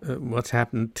what's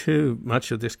happened to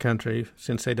much of this country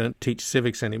since they don't teach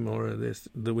civics anymore,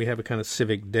 that we have a kind of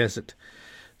civic desert.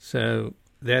 So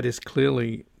that is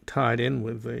clearly tied in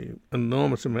with the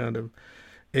enormous amount of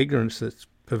ignorance that's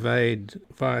pervades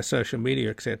via social media,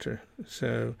 etc.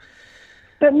 So,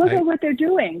 but look at what they're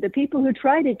doing. The people who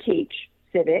try to teach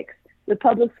civics, the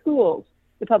public schools,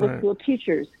 the public school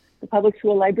teachers, the public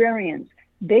school librarians,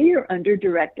 they are under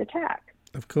direct attack.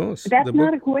 Of course. That's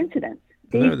not a coincidence.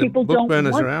 These people don't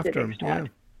want civics taught.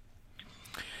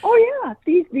 Oh, yeah.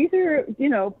 These are,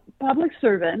 public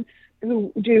servants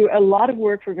who do a lot of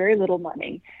work for very little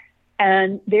money,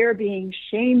 and they're being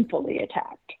shamefully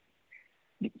attacked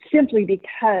simply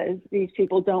because these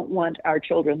people don't want our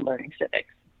children learning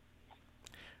civics.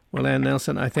 Well, Ann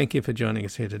Nelson, I thank you for joining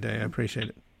us here today. I appreciate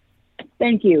it.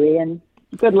 Thank you, Ian.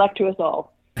 Good luck to us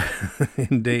all.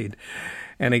 Indeed.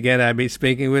 And again, I'll be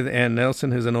speaking with Ann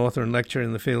Nelson, who's an author and lecturer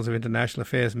in the fields of international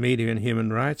affairs, media, and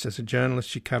human rights. As a journalist,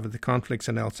 she covered the conflicts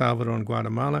in El Salvador and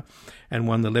Guatemala and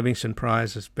won the Livingston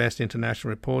Prize as Best International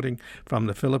Reporting from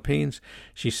the Philippines.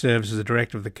 She serves as the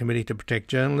director of the Committee to Protect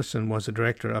Journalists and was the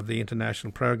director of the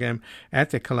international program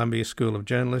at the Columbia School of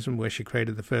Journalism, where she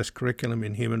created the first curriculum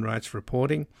in human rights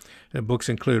reporting. Her books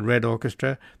include Red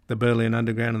Orchestra, The Berlin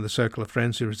Underground and the Circle of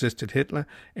Friends Who Resisted Hitler,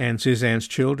 and Suzanne's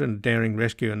Children, Daring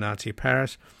Rescue in Nazi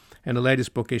Paris. And the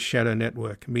latest book is Shadow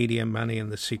Network, Media, Money,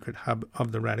 and the Secret Hub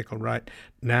of the Radical Right,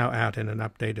 now out in an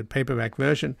updated paperback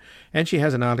version. And she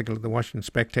has an article at the Washington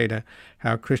Spectator,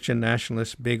 How Christian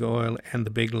Nationalists, Big Oil, and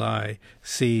the Big Lie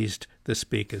Seized the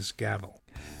Speaker's Gavel.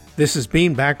 This has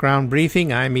been Background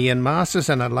Briefing. I'm Ian Masters,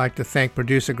 and I'd like to thank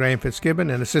producer Graham Fitzgibbon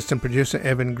and assistant producer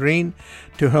Evan Green.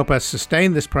 To help us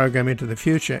sustain this program into the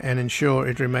future and ensure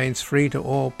it remains free to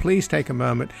all, please take a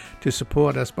moment to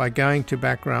support us by going to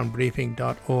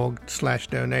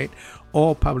backgroundbriefing.org/donate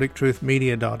or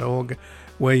publictruthmedia.org,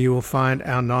 where you will find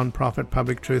our non-profit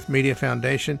Public Truth Media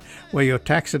Foundation, where your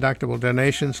tax-deductible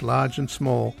donations, large and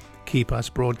small, keep us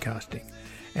broadcasting.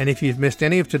 And if you've missed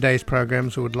any of today's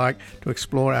programs or would like to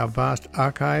explore our vast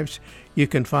archives, you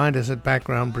can find us at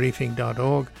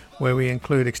backgroundbriefing.org, where we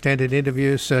include extended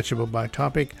interviews searchable by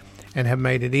topic and have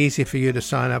made it easy for you to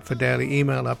sign up for daily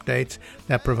email updates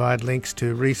that provide links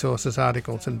to resources,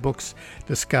 articles, and books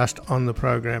discussed on the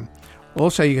program.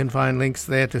 Also, you can find links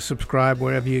there to subscribe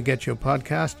wherever you get your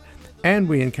podcast, and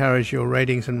we encourage your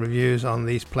ratings and reviews on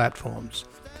these platforms.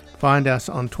 Find us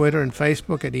on Twitter and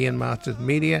Facebook at Ian Masters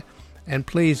Media, and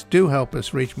please do help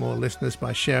us reach more listeners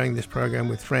by sharing this program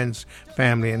with friends,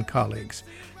 family, and colleagues.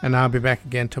 And I'll be back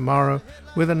again tomorrow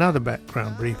with another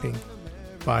background briefing.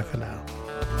 Bye for now.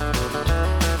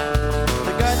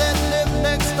 The guy that lived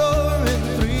next door in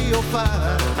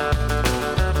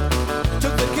 305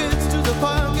 took the kids to the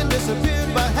park and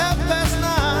disappeared by